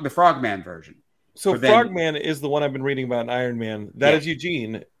the Frogman version. So Frogman is the one I've been reading about in Iron Man. That is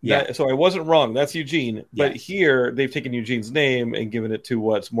Eugene. So I wasn't wrong. That's Eugene. But here they've taken Eugene's name and given it to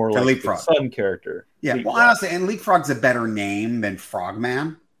what's more like Leapfrog. The Sun character. Yeah, Leapfrog. Well, honestly, and Leapfrog's a better name than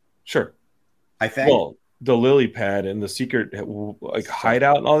Frogman. Sure. I think. Well, the lily pad and the secret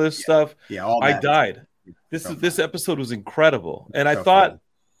hideout and all this stuff. Yeah, all that. I died. This episode was incredible. And I thought,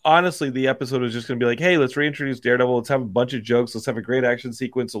 honestly, the episode was just going to be like, hey, let's reintroduce Daredevil. Let's have a bunch of jokes. Let's have a great action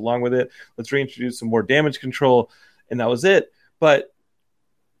sequence along with it. Let's reintroduce some more damage control. And that was it. But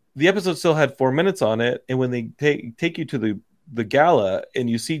the episode still had 4 minutes on it. And when they take you to the gala and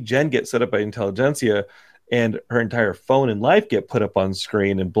you see Jen get set up by Intelligentsia and her entire phone and life get put up on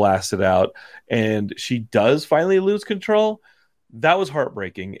screen and blasted out, and she does finally lose control, that was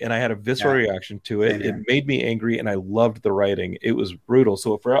heartbreaking, and I had a visceral reaction to it. It made me angry, and I loved the writing. It was brutal.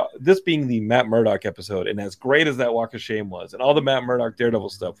 So for this being the Matt Murdock episode, and as great as that Walk of Shame was, and all the Matt Murdock Daredevil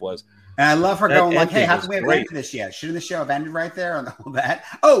stuff was, and I love her going like, hey, how come we haven't ended this yet? Shouldn't the show have ended right there and all that?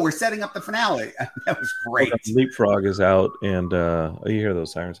 Oh, we're setting up the finale. That was great. Leapfrog is out, and you hear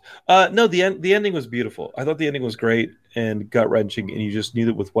those sirens. No, the ending was beautiful. I thought the ending was great and gut-wrenching, and you just knew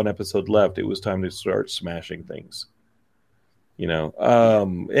that with one episode left, it was time to start smashing things.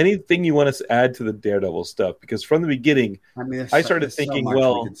 Anything you want to add to the Daredevil stuff? Because from the beginning, I started thinking, we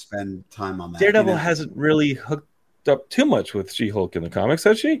could spend time on that. Daredevil hasn't really hooked up too much with She-Hulk in the comics,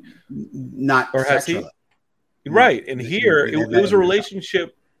 has she? Not or has sexually. he? Right, and here it was a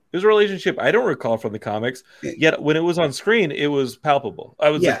relationship. It was a relationship I don't recall from the comics. Yet when it was on screen, it was palpable. I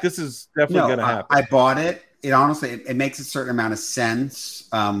was like, "This is definitely going to happen." I bought it. It honestly, it makes a certain amount of sense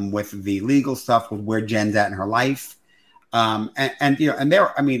with the legal stuff, with where Jen's at in her life, and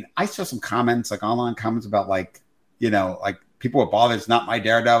there. I mean, I saw some comments, like online comments about like people were bothered. It's not my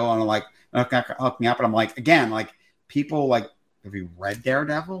Daredevil, and I'm like, hook me up, and I'm like, again, like people like, have you read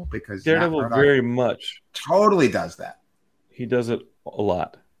Daredevil? Because Daredevil very much totally does that. He does it a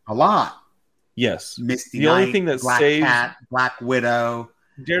lot. A lot. Yes. Misty the Knight, only thing that Black saves Cat, Black Widow.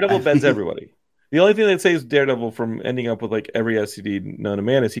 Daredevil bends everybody. The only thing that saves Daredevil from ending up with like every STD known to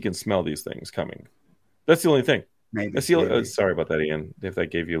man is he can smell these things coming. That's the only thing. Maybe. Sorry about that, Ian. If that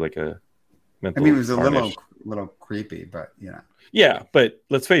gave you like a mental. I mean, it was a tarnish. little creepy, but Yeah, but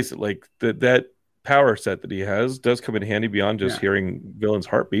let's face it. Like that power set that he has does come in handy beyond just hearing villains'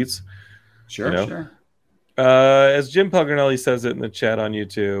 heartbeats. Sure. As Jim Pugranelli says it in the chat on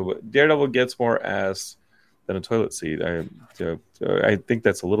YouTube, Daredevil gets more ass than a toilet seat. I think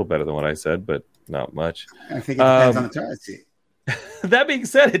that's a little better than what I said, but not much. I think it depends on the toilet seat. That being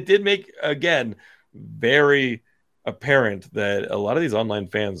said, it did make, again, very apparent that a lot of these online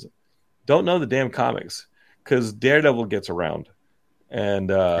fans don't know the damn comics because Daredevil gets around. And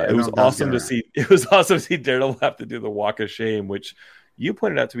it was awesome to see. It was awesome to see Daredevil have to do the walk of shame, which you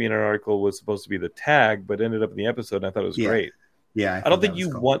pointed out to me in an article was supposed to be the tag, but ended up in the episode, and I thought it was great. Yeah, I don't think you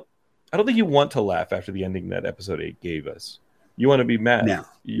want to laugh after the ending that episode 8 gave us. You want to be mad. No.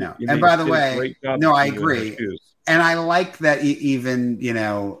 And by the way, I agree. And I like that even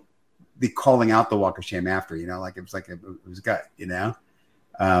the calling out the walk of shame after. It was gut. It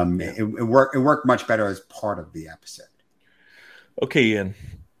worked much better as part of the episode. Okay, Ian.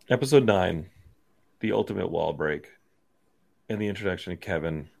 Episode 9, the ultimate wall break. And the introduction of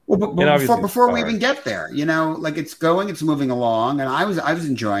Kevin. Well, but before we even get there, it's moving along, and I was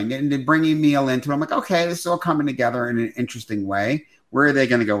enjoying it, and then bringing Emil into it. I'm like, okay, this is all coming together in an interesting way. Where are they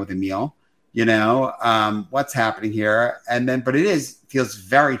going to go with Emil? What's happening here? And then, but feels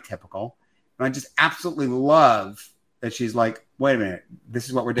very typical, and I just absolutely love that she's like, wait a minute, this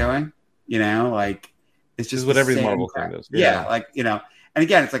is what we're doing. It's just what every Marvel thing does. Yeah, and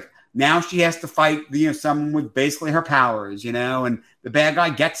again, it's like. Now she has to fight, someone with basically her powers, and the bad guy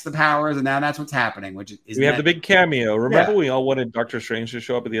gets the powers, and now that's what's happening. We have the big cameo. Remember, we all wanted Doctor Strange to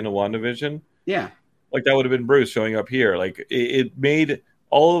show up at the end of WandaVision? Yeah, like that would have been Bruce showing up here. Like it made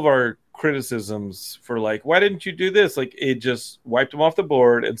all of our criticisms for like, why didn't you do this? Like it just wiped them off the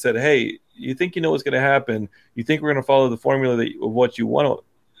board and said, hey, you think you know what's going to happen? You think we're going to follow the formula of what you want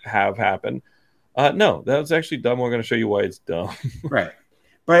to have happen? No, that was actually dumb. We're going to show you why it's dumb. Right.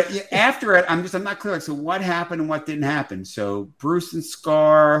 But after it, I'm not clear. So what happened and what didn't happen? So Bruce and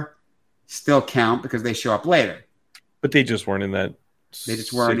Scar still count because they show up later. But they just weren't in that. They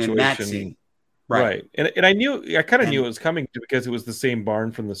just weren't in that scene. Right. And I kind of knew it was coming because it was the same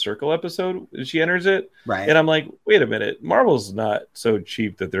barn from the Circle episode. She enters it. Right. And I'm like, wait a minute. Marvel's not so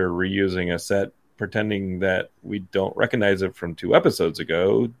cheap that they're reusing a set, pretending that we don't recognize it from 2 episodes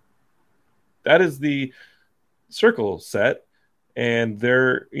ago. That is the Circle set. And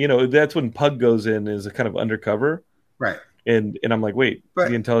they're, that's when Pug goes in as a kind of undercover. Right. And I'm like, wait,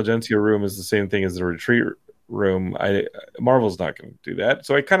 the Intelligentsia room is the same thing as the retreat room. Marvel's not going to do that.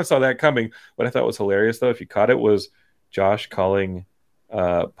 So I kind of saw that coming. What I thought was hilarious, though, if you caught it, was Josh calling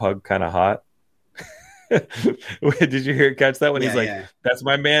Pug kind of hot. Did you catch that when he's like, that's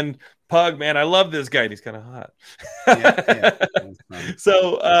my man, Pug, man. I love this guy. And he's kind of hot.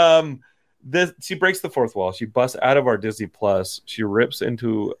 So, she breaks the fourth wall. She busts out of our Disney Plus. She rips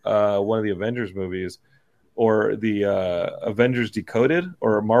into one of the Avengers movies, or the Avengers Decoded,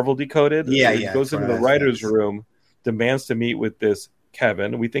 or Marvel Decoded. Goes into the writer's room, demands to meet with this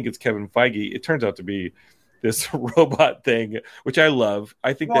Kevin. We think it's Kevin Feige. It turns out to be this robot thing, which I love.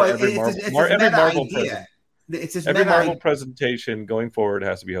 I think that every Marvel presentation going forward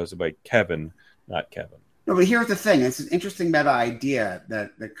has to be hosted by Kevin, not Kevin. No, but here's the thing. It's an interesting meta idea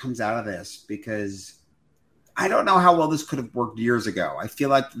that comes out of this, because I don't know how well this could have worked years ago. I feel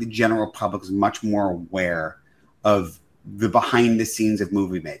like the general public is much more aware of the behind the scenes of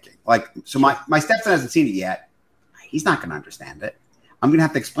movie making. Like, so my stepson hasn't seen it yet. He's not going to understand it. I'm going to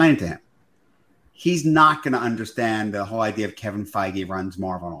have to explain it to him. He's not going to understand the whole idea of Kevin Feige runs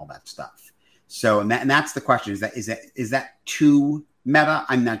Marvel and all that stuff. So, and that's the question. Is that too meta?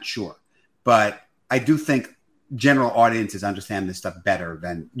 I'm not sure. But I do think general audiences understand this stuff better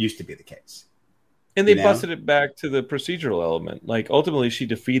than used to be the case. And they busted it back to the procedural element. Like, ultimately, she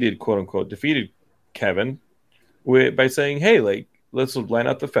defeated, quote unquote, defeated Kevin by saying, hey, like, let's line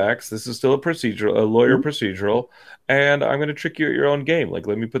out the facts. This is still a lawyer procedural, and I'm going to trick you at your own game. Like,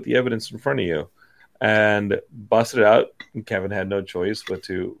 let me put the evidence in front of you. And busted it out. And Kevin had no choice but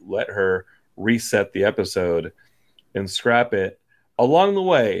to let her reset the episode and scrap it along the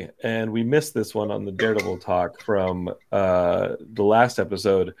way. And we missed this one on the Daredevil talk from the last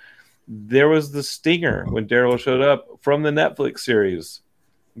episode. There was the stinger when Daredevil showed up from the Netflix series.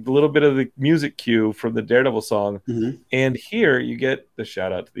 A little bit of the music cue from the Daredevil song. Mm-hmm. And here you get the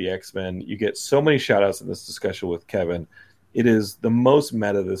shout out to the X-Men. You get so many shout outs in this discussion with Kevin. It is the most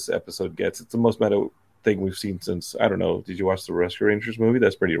meta this episode gets. It's the most meta thing we've seen since, I don't know, did you watch the Rescue Rangers movie?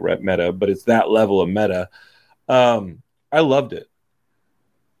 That's pretty meta, but it's that level of meta. I loved it.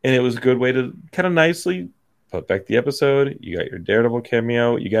 And it was a good way to kind of nicely put back the episode. You got your Daredevil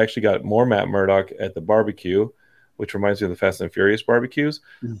cameo. You actually got more Matt Murdock at the barbecue, which reminds me of the Fast and Furious barbecues.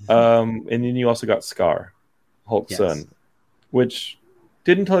 Mm-hmm. And then you also got Scar, Hulk's son, which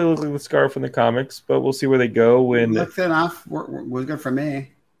didn't totally look like the Scar from the comics, but we'll see where they go. When looked enough, was good for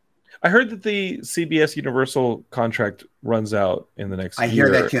me. I heard that the CBS Universal contract runs out in the next year. I hear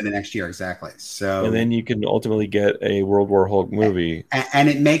that too, the next year, exactly. So, and then you can ultimately get a World War Hulk movie. And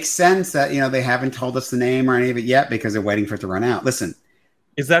it makes sense that, they haven't told us the name or any of it yet because they're waiting for it to run out. Listen.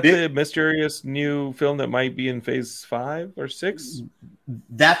 Is that the mysterious new film that might be in phase 5 or 6?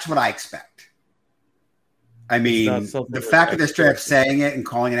 That's what I expect. I mean, the fact that they're straight up saying it and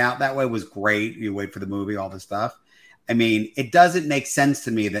calling it out that way was great. You wait for the movie, all this stuff. I mean, it doesn't make sense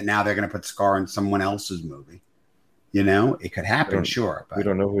to me that now they're going to put Scar in someone else's movie. It could happen, sure. But we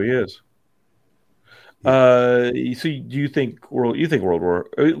don't know who he is. So do you think World War?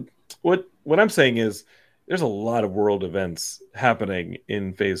 What I'm saying is, there's a lot of world events happening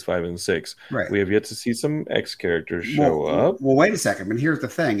in Phase 5 and 6. Right. We have yet to see some X characters show up. Well, wait a second. But here's the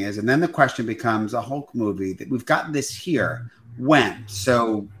thing and then the question becomes a Hulk movie that we've gotten this here. When?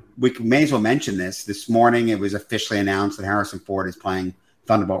 So we may as well mention this. This morning, it was officially announced that Harrison Ford is playing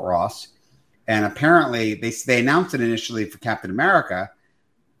Thunderbolt Ross. And apparently, they announced it initially for Captain America,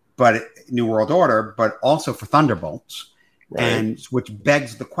 but New World Order, but also for Thunderbolts. Right. And which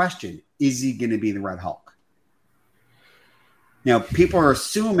begs the question, is he going to be the Red Hulk? People are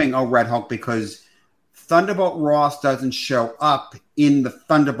assuming, Red Hulk, because Thunderbolt Ross doesn't show up in the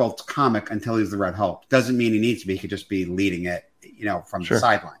Thunderbolts comic until he's the Red Hulk. Doesn't mean he needs to be. He could just be leading it, from the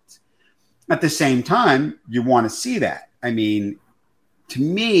sidelines. At the same time, you want to see that. I mean, to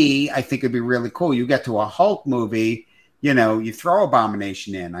me, I think it'd be really cool. You get to a Hulk movie, you throw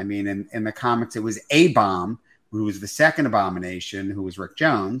Abomination in. I mean, in the comics, it was A-Bomb, who was the second Abomination, who was Rick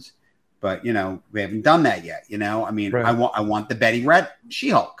Jones. But, we haven't done that yet, I mean, right. I want the Betty Red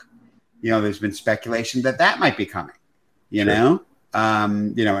She-Hulk. There's been speculation that might be coming, and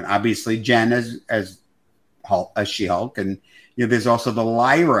obviously Jen as She-Hulk. And, there's also the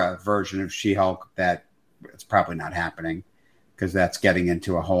Lyra version of She-Hulk that it's probably not happening because that's getting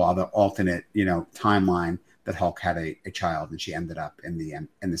into a whole other alternate, timeline that Hulk had a child and she ended up in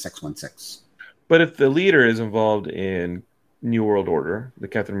the 616. But if the leader is involved in New World Order, the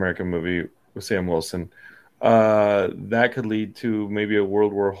Captain America movie with Sam Wilson, that could lead to maybe a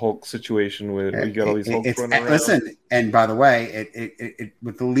World War Hulk situation where we got all these Hulks running around. Listen, and by the way, it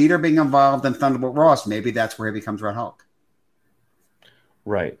with the leader being involved in Thunderbolt Ross, maybe that's where he becomes Red Hulk.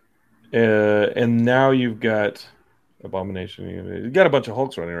 Right. And now you've got Abomination. You've got a bunch of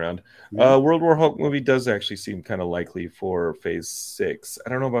Hulks running around. World War Hulk movie does actually seem kind of likely for Phase 6. I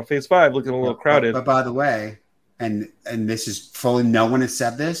don't know about Phase 5, looking a little crowded. But by the way, and this is fully, no one has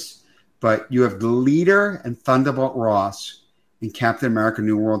said this, but you have the leader and Thunderbolt Ross in Captain America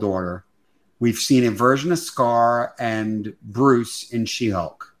New World Order. We've seen a version of Scar and Bruce in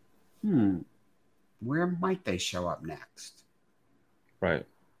She-Hulk. Where might they show up next? Right.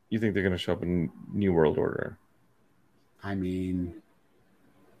 You think they're going to show up in New World Order? I mean,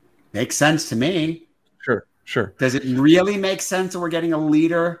 makes sense to me. Sure. Does it really make sense that we're getting a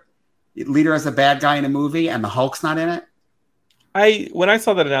leader as a bad guy in a movie and the Hulk's not in it? When I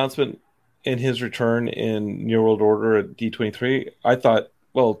saw that announcement in his return in New World Order at D23, I thought,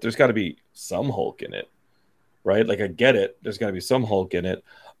 well, there's got to be some Hulk in it, right? Like, I get it. There's got to be some Hulk in it.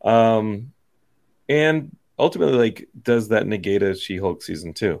 And ultimately, does that negate a She-Hulk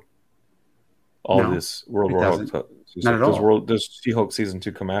season 2? This World War Hulk. Not at all. Does She-Hulk season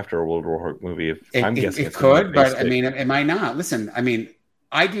 2 come after a World War Hulk movie? I'm guessing it could, but I mean, it might not. Listen, I mean,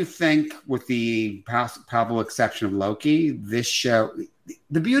 I do think, with the possible exception of Loki, this show,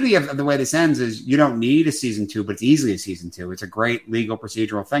 the beauty of the way this ends is you don't need a season 2, but it's easily a season 2. It's a great legal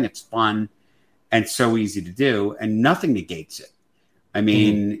procedural thing. It's fun and so easy to do, and nothing negates it. I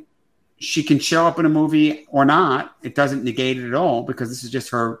mean, she can show up in a movie or not. It doesn't negate it at all because this is just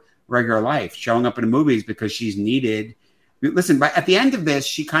her regular life. Showing up in movies because she's needed. Listen, but at the end of this,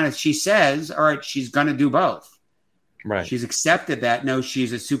 she says, all right, she's going to do both. Right. She's accepted that. No,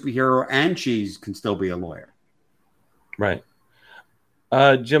 she's a superhero and she can still be a lawyer. Right.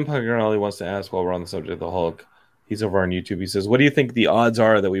 Jim Paganelli wants to ask, while we're on the subject of the Hulk, he's over on YouTube. He says, what do you think the odds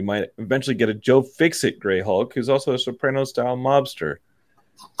are that we might eventually get a Joe Fixit Grey Hulk, who's also a Soprano-style mobster?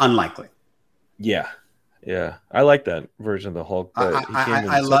 Unlikely. Yeah. I like that version of the Hulk. But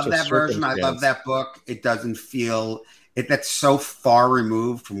I love that version. I love that book. It doesn't feel... that's so far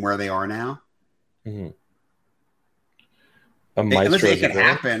removed from where they are now. Mm-hmm. It could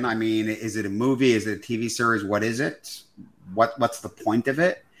happen. I mean, is it a movie? Is it a TV series? What is it? What's the point of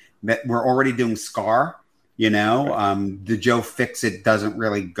it? That we're already doing Scar, Right. The Joe Fixit doesn't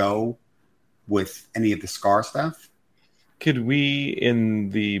really go with any of the Scar stuff. Could we, in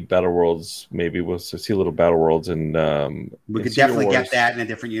the Battle Worlds, maybe we'll see a little Battle Worlds, and we could definitely get that in a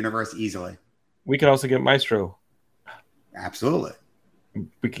different universe easily. We could also get Maestro. Absolutely.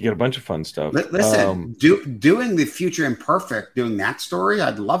 We could get a bunch of fun stuff. Listen, doing the Future Imperfect, doing that story,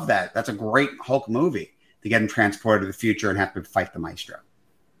 I'd love that. That's a great Hulk movie to get him transported to the future and have to fight the Maestro.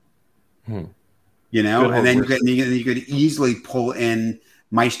 And then you could easily pull in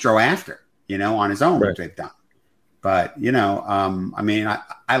Maestro after, on his own, which they've done. But, I mean,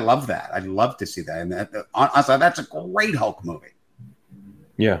 I love that. I'd love to see that. And honestly, that's a great Hulk movie.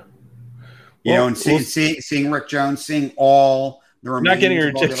 Yeah. Seeing Rick Jones, seeing all the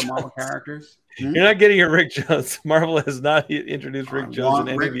remaining Marvel characters. You're not getting your Rick Jones. Marvel has not introduced Rick Jones in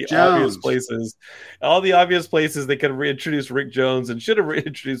any of the obvious places. All the obvious places they could have reintroduced Rick Jones and should have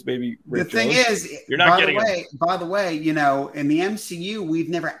reintroduced maybe Rick Jones. The thing is, you're not getting him. By the way, in the MCU, we've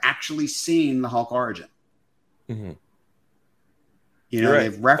never actually seen the Hulk origin. Mm-hmm.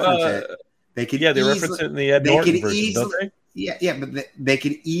 They've referenced it. They reference it in the Ed Norton version, don't they? Yeah, but they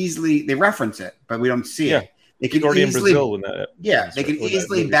could easily reference it, but we don't see it. They could already easily, in Brazil when that. They could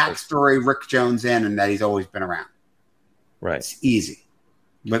easily backstory Rick Jones in, and that he's always been around. Right, it's easy,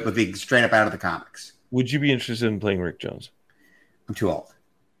 but with the straight up out of the comics. Would you be interested in playing Rick Jones? I'm too old.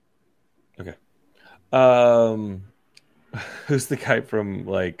 Okay. Who's the guy from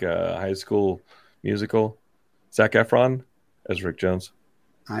High School Musical? Zac Efron as Rick Jones.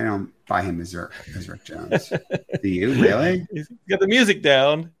 I don't buy him as Rick Jones. Do you really? He's got the music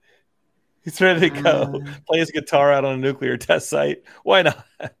down. He's ready to go. Play his guitar out on a nuclear test site. Why not?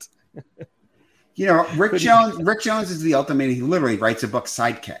 Rick Jones is the ultimate. He literally writes a book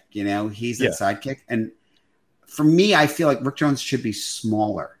sidekick. He's the sidekick. And for me, I feel like Rick Jones should be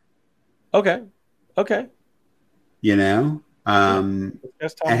smaller. Okay. And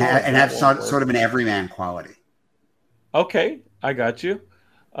have sort of an everyman quality. Okay, I got you.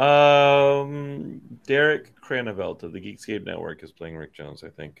 Derek Cranevelt of the Geekscape Network is playing Rick Jones, I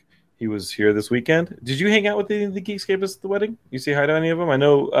think. He was here this weekend. Did you hang out with the Geekscapists at the wedding? You say hi to any of them? I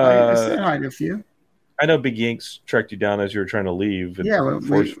know. I said hi to a few. I know Big Yanks tracked you down as you were trying to leave and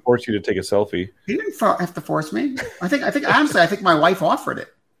forced you to take a selfie. He didn't have to force me. I think honestly, I think my wife offered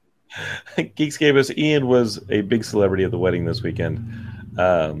it. Geekscapist Ian was a big celebrity at the wedding this weekend.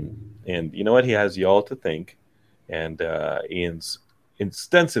 And you know what? He has y'all to thank. And Ian's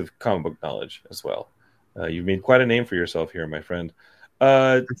extensive comic book knowledge as well. You've made quite a name for yourself here, my friend.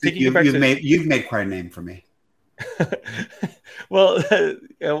 You've made quite a name for me. Well,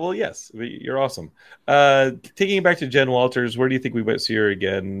 yes, you're awesome. Taking it back to Jen Walters, where do you think we might see her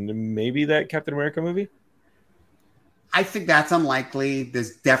again? Maybe that Captain America movie? I think that's unlikely.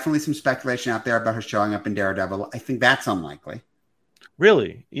 There's definitely some speculation out there about her showing up in Daredevil. I think that's unlikely.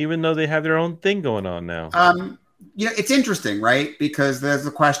 Really? Even though they have their own thing going on now? It's interesting, right? Because there's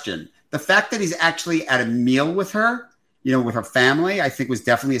the question. The fact that he's actually at a meal with her, with her family, I think was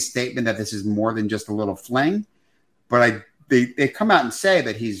definitely a statement that this is more than just a little fling. But they come out and say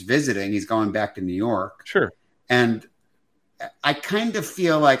that he's visiting. He's going back to New York. Sure. And I kind of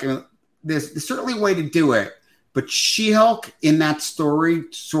feel like there's certainly a way to do it. But She-Hulk in that story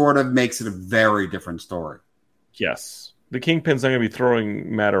sort of makes it a very different story. Yes. The Kingpin's not going to be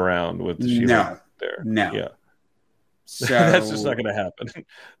throwing Matt around with the She-Hulk there. No. Yeah. So that's just not going to happen.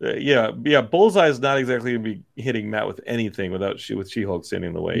 Yeah. Bullseye's not exactly going to be hitting Matt with anything with She-Hulk standing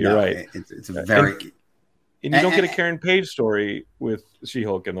in the way. You're right. It's a very... And you don't get a Karen Page story with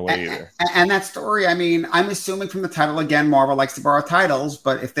She-Hulk in the way either. And that story, I'm assuming from the title, again, Marvel likes to borrow titles,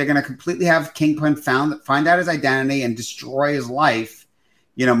 but if they're going to completely have Kingpin find out his identity and destroy his life,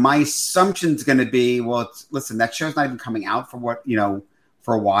 my assumption's going to be, listen, that show's not even coming out for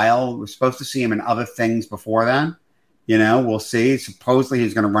for a while. We're supposed to see him in other things before then. We'll see. Supposedly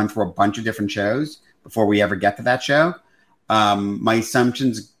he's going to run through a bunch of different shows before we ever get to that show. My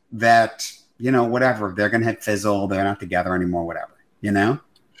assumption's that, whatever, they're going to hit fizzle. They're not together anymore, whatever,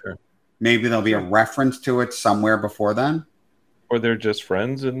 Sure. Maybe there'll be a reference to it somewhere before then. Or they're just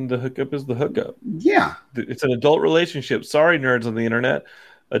friends and the hookup is the hookup. Yeah. It's an adult relationship. Sorry, nerds on the internet.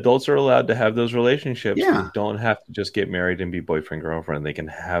 Adults are allowed to have those relationships. Yeah. They don't have to just get married and be boyfriend, girlfriend. They can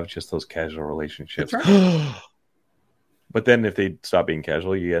have just those casual relationships. That's right. But then if they stop being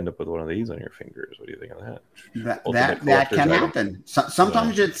casual, you end up with one of these on your fingers. What do you think of that? That can happen.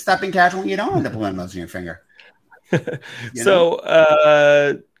 Sometimes you're stepping casual and you don't end up with one of those on your finger.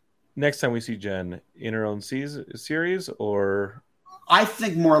 So next time we see Jen in her own series, or I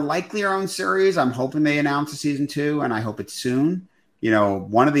think more likely her own series. I'm hoping they announce a season 2, and I hope it's soon.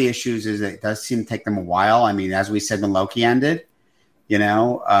 One of the issues is that it does seem to take them a while. I mean, as we said when Loki ended, we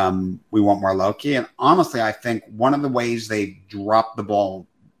want more Loki. And honestly, I think one of the ways they dropped the ball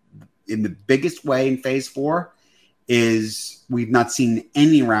in the biggest way in Phase 4 is we've not seen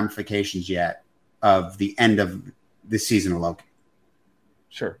any ramifications yet of the end of the season of Loki.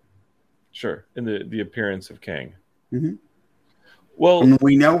 Sure. In the appearance of Kang. Mm-hmm. Well, and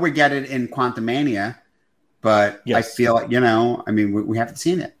we know we get it in Quantumania, but yes. I feel like, we haven't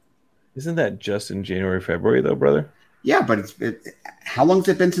seen it. Isn't that just in January, February, though, brother? Yeah, but how long has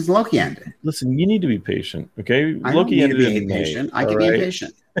it been since Loki ended? Listen, you need to be patient, okay? I Loki don't need ended to be in impatient. May, I can be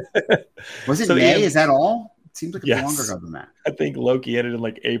impatient. Was it May? Is that all? It seems like it's longer ago than that. I think Loki ended in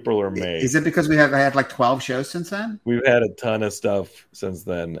like April or May. Is it because we have had like 12 shows since then? We've had a ton of stuff since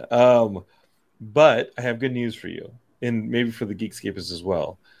then. But I have good news for you, and maybe for the Geekscapists as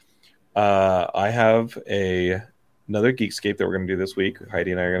well. I have another Geekscape that we're going to do this week.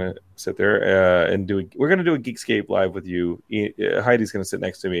 Heidi and I are going to sit there and we're going to do a Geekscape live with you. Heidi's going to sit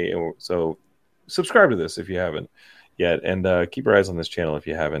next to me, and so subscribe to this if you haven't yet, and keep your eyes on this channel if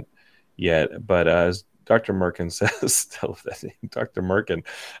you haven't yet. But as Dr. Merkin says, tell that name, Dr. Merkin,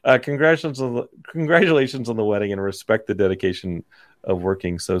 congratulations on the wedding, and respect the dedication of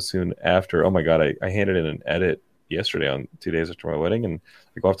working so soon after. Oh my God, I handed in an edit yesterday on 2 days after my wedding, and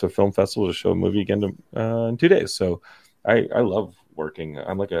I go off to a film festival to show a movie again in 2 days. So I love working.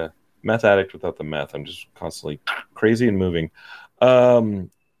 I'm like a meth addict without the meth. I'm just constantly crazy and moving.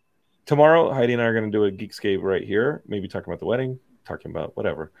 Tomorrow, Heidi and I are going to do a Geekscape right here, maybe talking about the wedding, talking about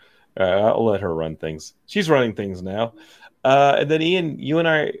whatever. I'll let her run things. She's running things now. And then Ian, you and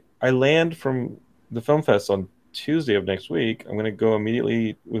I land from the film fest on Tuesday of next week. I'm going to go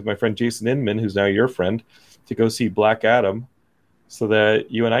immediately with my friend Jason Inman, who's now your friend, to go see Black Adam, so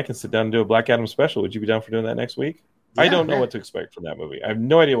that you and I can sit down and do a Black Adam special. Would you be down for doing that next week? Yeah, I don't know what to expect from that movie. I have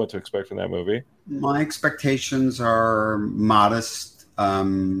no idea what to expect from that movie. My expectations are modest.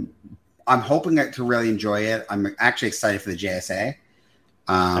 I'm hoping to really enjoy it. I'm actually excited for the JSA.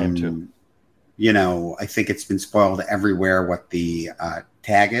 I am too. I think it's been spoiled everywhere what the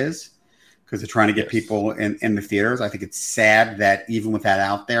tag is, because they're trying to get people in the theaters. I think it's sad that even with that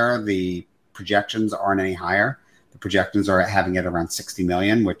out there, the projections aren't any higher. The projections are having it around 60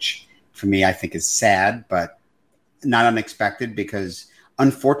 million, which for me, I think is sad, but not unexpected, because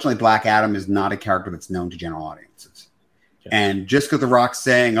unfortunately, Black Adam is not a character that's known to general audiences. Yes. And just because The Rock's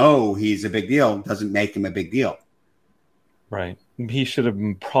saying, oh, he's a big deal, doesn't make him a big deal. Right. He should have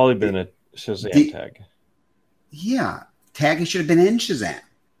probably been a Shazam tag. Yeah. Tag, he should have been in Shazam.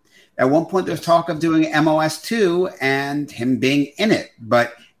 At one point, there's talk of doing MOS2 and him being in it,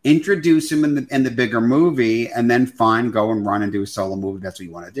 but introduce him in the bigger movie, and then go and run and do a solo movie. That's what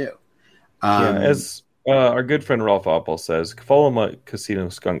you want to do. As our good friend Ralph Oppel says, follow him at Casino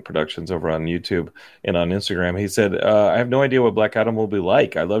Skunk Productions over on YouTube and on Instagram. He said, I have no idea what Black Adam will be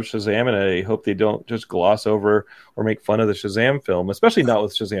like. I love Shazam, and I hope they don't just gloss over or make fun of the Shazam film, especially not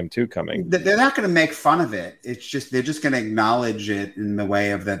with Shazam 2 coming. They're not going to make fun of it. It's just they're just going to acknowledge it in the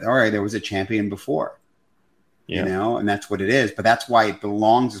way of that, all right, there was a champion before. Yeah. And that's what it is. But that's why it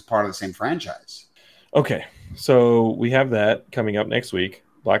belongs as part of the same franchise. Okay, so we have that coming up next week,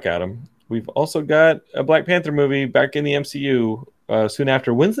 Black Adam. We've also got a Black Panther movie back in the MCU soon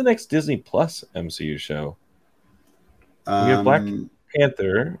after. When's the next Disney Plus MCU show? We have Black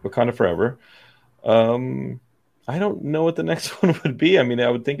Panther, Wakanda Forever. I don't know what the next one would be. I mean, I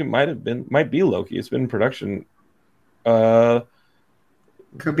would think it might be Loki. It's been in production. Could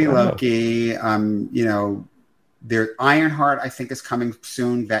be Loki. There Ironheart, I think, is coming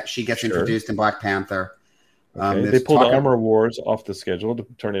soon. That she gets introduced in Black Panther. Okay. They pulled Armor Wars off the schedule to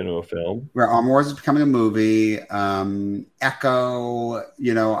turn into a film. Where Armor Wars is becoming a movie. Echo,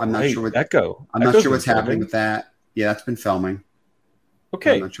 I'm not sure what Echo. I'm not sure what's happening with that. Yeah, that's been filming.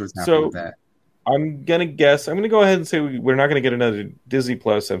 Okay. I'm not sure what's happening with that. I'm going to guess. I'm going to go ahead and say we're not going to get another Disney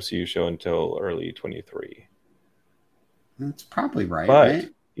Plus MCU show until early 23. That's probably right. But right?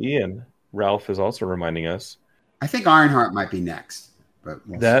 Ian, Ralph is also reminding us. I think Ironheart might be next.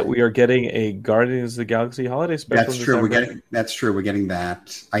 But we are getting a Guardians of the Galaxy holiday special. That's true. We're getting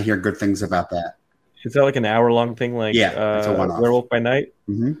that. I hear good things about that. Is that like an hour-long thing? Like it's a one-off. Werewolf by Night?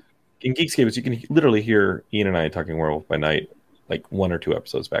 Mm-hmm. In Geekscape, you can literally hear Ian and I talking Werewolf by Night like 1 or 2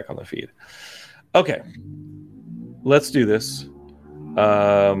 episodes back on the feed. Okay. Let's do this.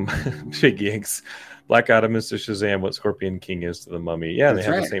 Big Yanks. Black Adam is to Shazam what Scorpion King is to the Mummy. Yeah, they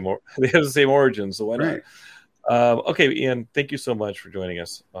have the same origins, so why not? Right. Okay, Ian, thank you so much for joining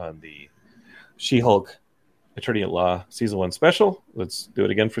us on the She-Hulk Attorney at Law Season 1 special. Let's do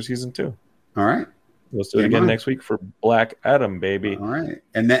it again for Season 2. All right. Let's do it again next week for Black Adam, baby. All right.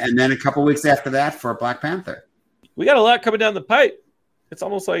 And then a couple weeks after that for Black Panther. We got a lot coming down the pipe. It's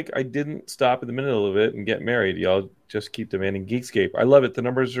almost like I didn't stop in the middle of it and get married. Y'all just keep demanding Geekscape. I love it. The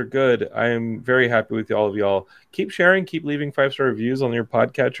numbers are good. I am very happy with all of y'all. Keep sharing. Keep leaving 5-star reviews on your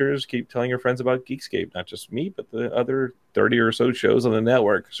podcatchers. Keep telling your friends about Geekscape. Not just me, but the other 30 or so shows on the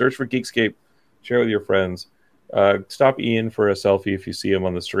network. Search for Geekscape. Share with your friends. Stop Ian for a selfie if you see him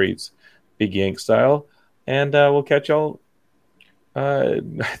on the streets. Big Yank style. And we'll catch y'all, I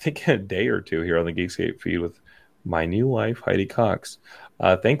think, in a day or two here on the Geekscape feed with my new wife, Heidi Cox.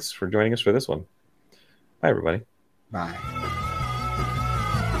 Thanks for joining us for this one. Bye, everybody. Bye.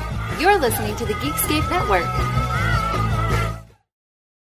 You're listening to the Geekscape Network.